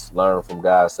yourselves, learn from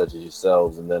guys such as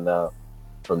yourselves, and then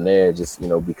from there just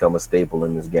become a staple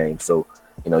in this game. So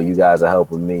you guys are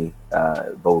helping me,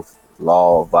 both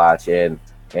Law, Voch, and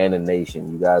the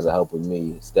nation. You guys are helping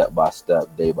me step by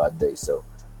step, day by day. So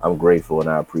I'm grateful and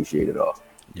I appreciate it all.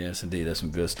 Yes, indeed. That's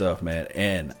some good stuff, man.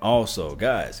 And also,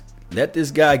 guys, let this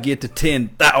guy get to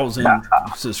 10,000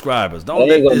 subscribers. Don't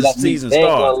let this season start. They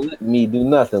ain't gonna let me do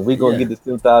nothing. We're going to get to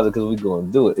 10,000 because we're going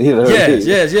to do it.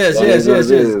 Yes.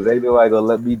 They know I ain't going to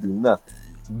let me do nothing.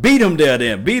 Beat them there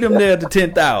then. Beat them there to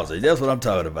 10,000. That's what I'm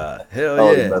talking about.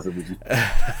 Hell yeah.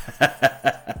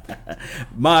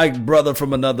 My brother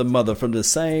from another mother from the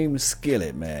same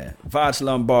skillet, man. Vach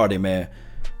Lombardi, man.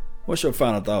 What's your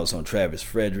final thoughts on Travis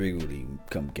Frederick? Will he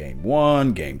come game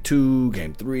 1, game 2,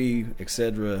 game 3,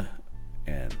 etc.?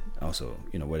 And also,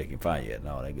 where they can find you at and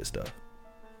all that good stuff.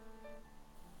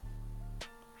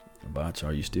 Vach,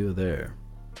 are you still there?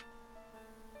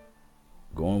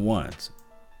 Going once.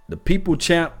 The people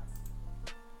champ,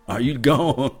 are you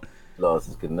gone? Lost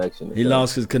his connection. He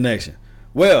lost his connection.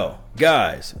 Well,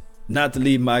 guys, not to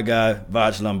leave my guy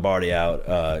Vach Lombardi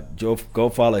out. Go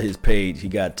follow his page. He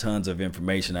got tons of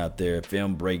information out there.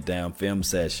 Film breakdown, film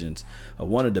sessions.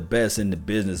 One of the best in the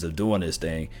business of doing this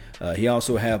thing. He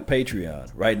also have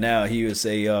Patreon. Right now, he would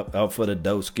say up for the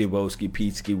Doski, Woski,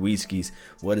 Peetski, Wheaskies.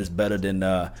 What is better than?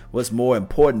 What's more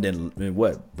important than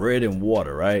what? Bread and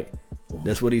water, right?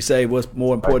 That's what he say. What's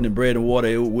more important than bread and water?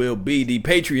 It will be the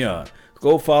Patreon.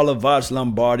 Go follow Vach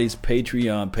Lombardi's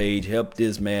Patreon page. Help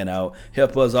this man out.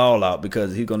 Help us all out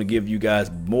because he's going to give you guys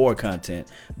more content,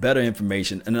 better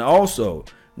information. And also,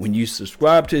 when you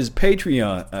subscribe to his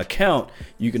Patreon account,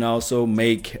 you can also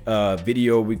make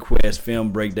video requests,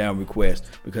 film breakdown requests,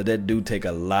 because that do take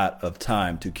a lot of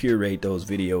time to curate those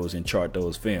videos and chart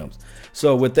those films.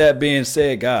 So with that being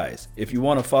said, guys, if you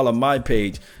want to follow my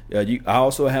page, I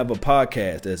also have a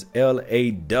podcast that's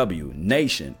LAW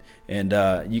Nation. And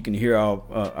you can hear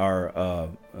our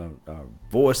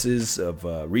voices of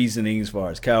reasoning as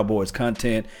far as Cowboys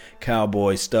content,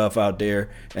 Cowboys stuff out there.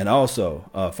 And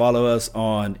also follow us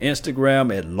on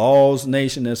Instagram at Laws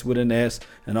Nation, that's with an S,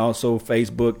 and also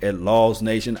Facebook at Laws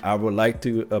Nation. I would like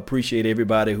to appreciate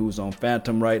everybody who's on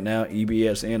Phantom right now,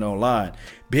 EBS and online.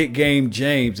 Big Game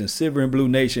James and Silver and Blue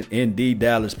Nation in the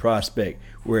Dallas Prospect,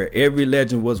 where every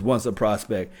legend was once a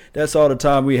prospect. That's all the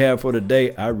time we have for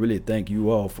today. I really thank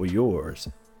you all for yours.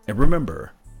 And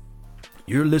remember,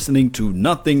 you're listening to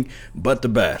nothing but the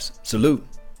best. Salute.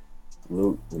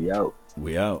 Salute. We out.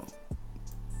 We out.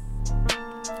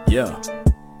 Yeah.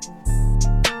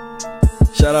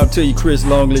 Shout out to you, Chris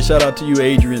Longley. Shout out to you,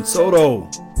 Adrian Soto.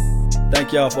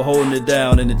 Thank y'all for holding it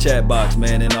down in the chat box,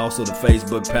 man. And also the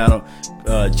Facebook panel.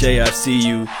 Jay, I see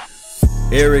you.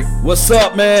 Eric, what's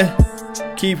up, man?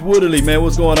 Keith Woodley, man,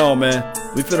 what's going on, man?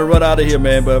 We finna run out of here,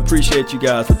 man, but I appreciate you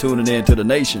guys for tuning in to the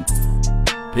nation.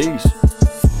 Peace.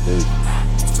 Peace.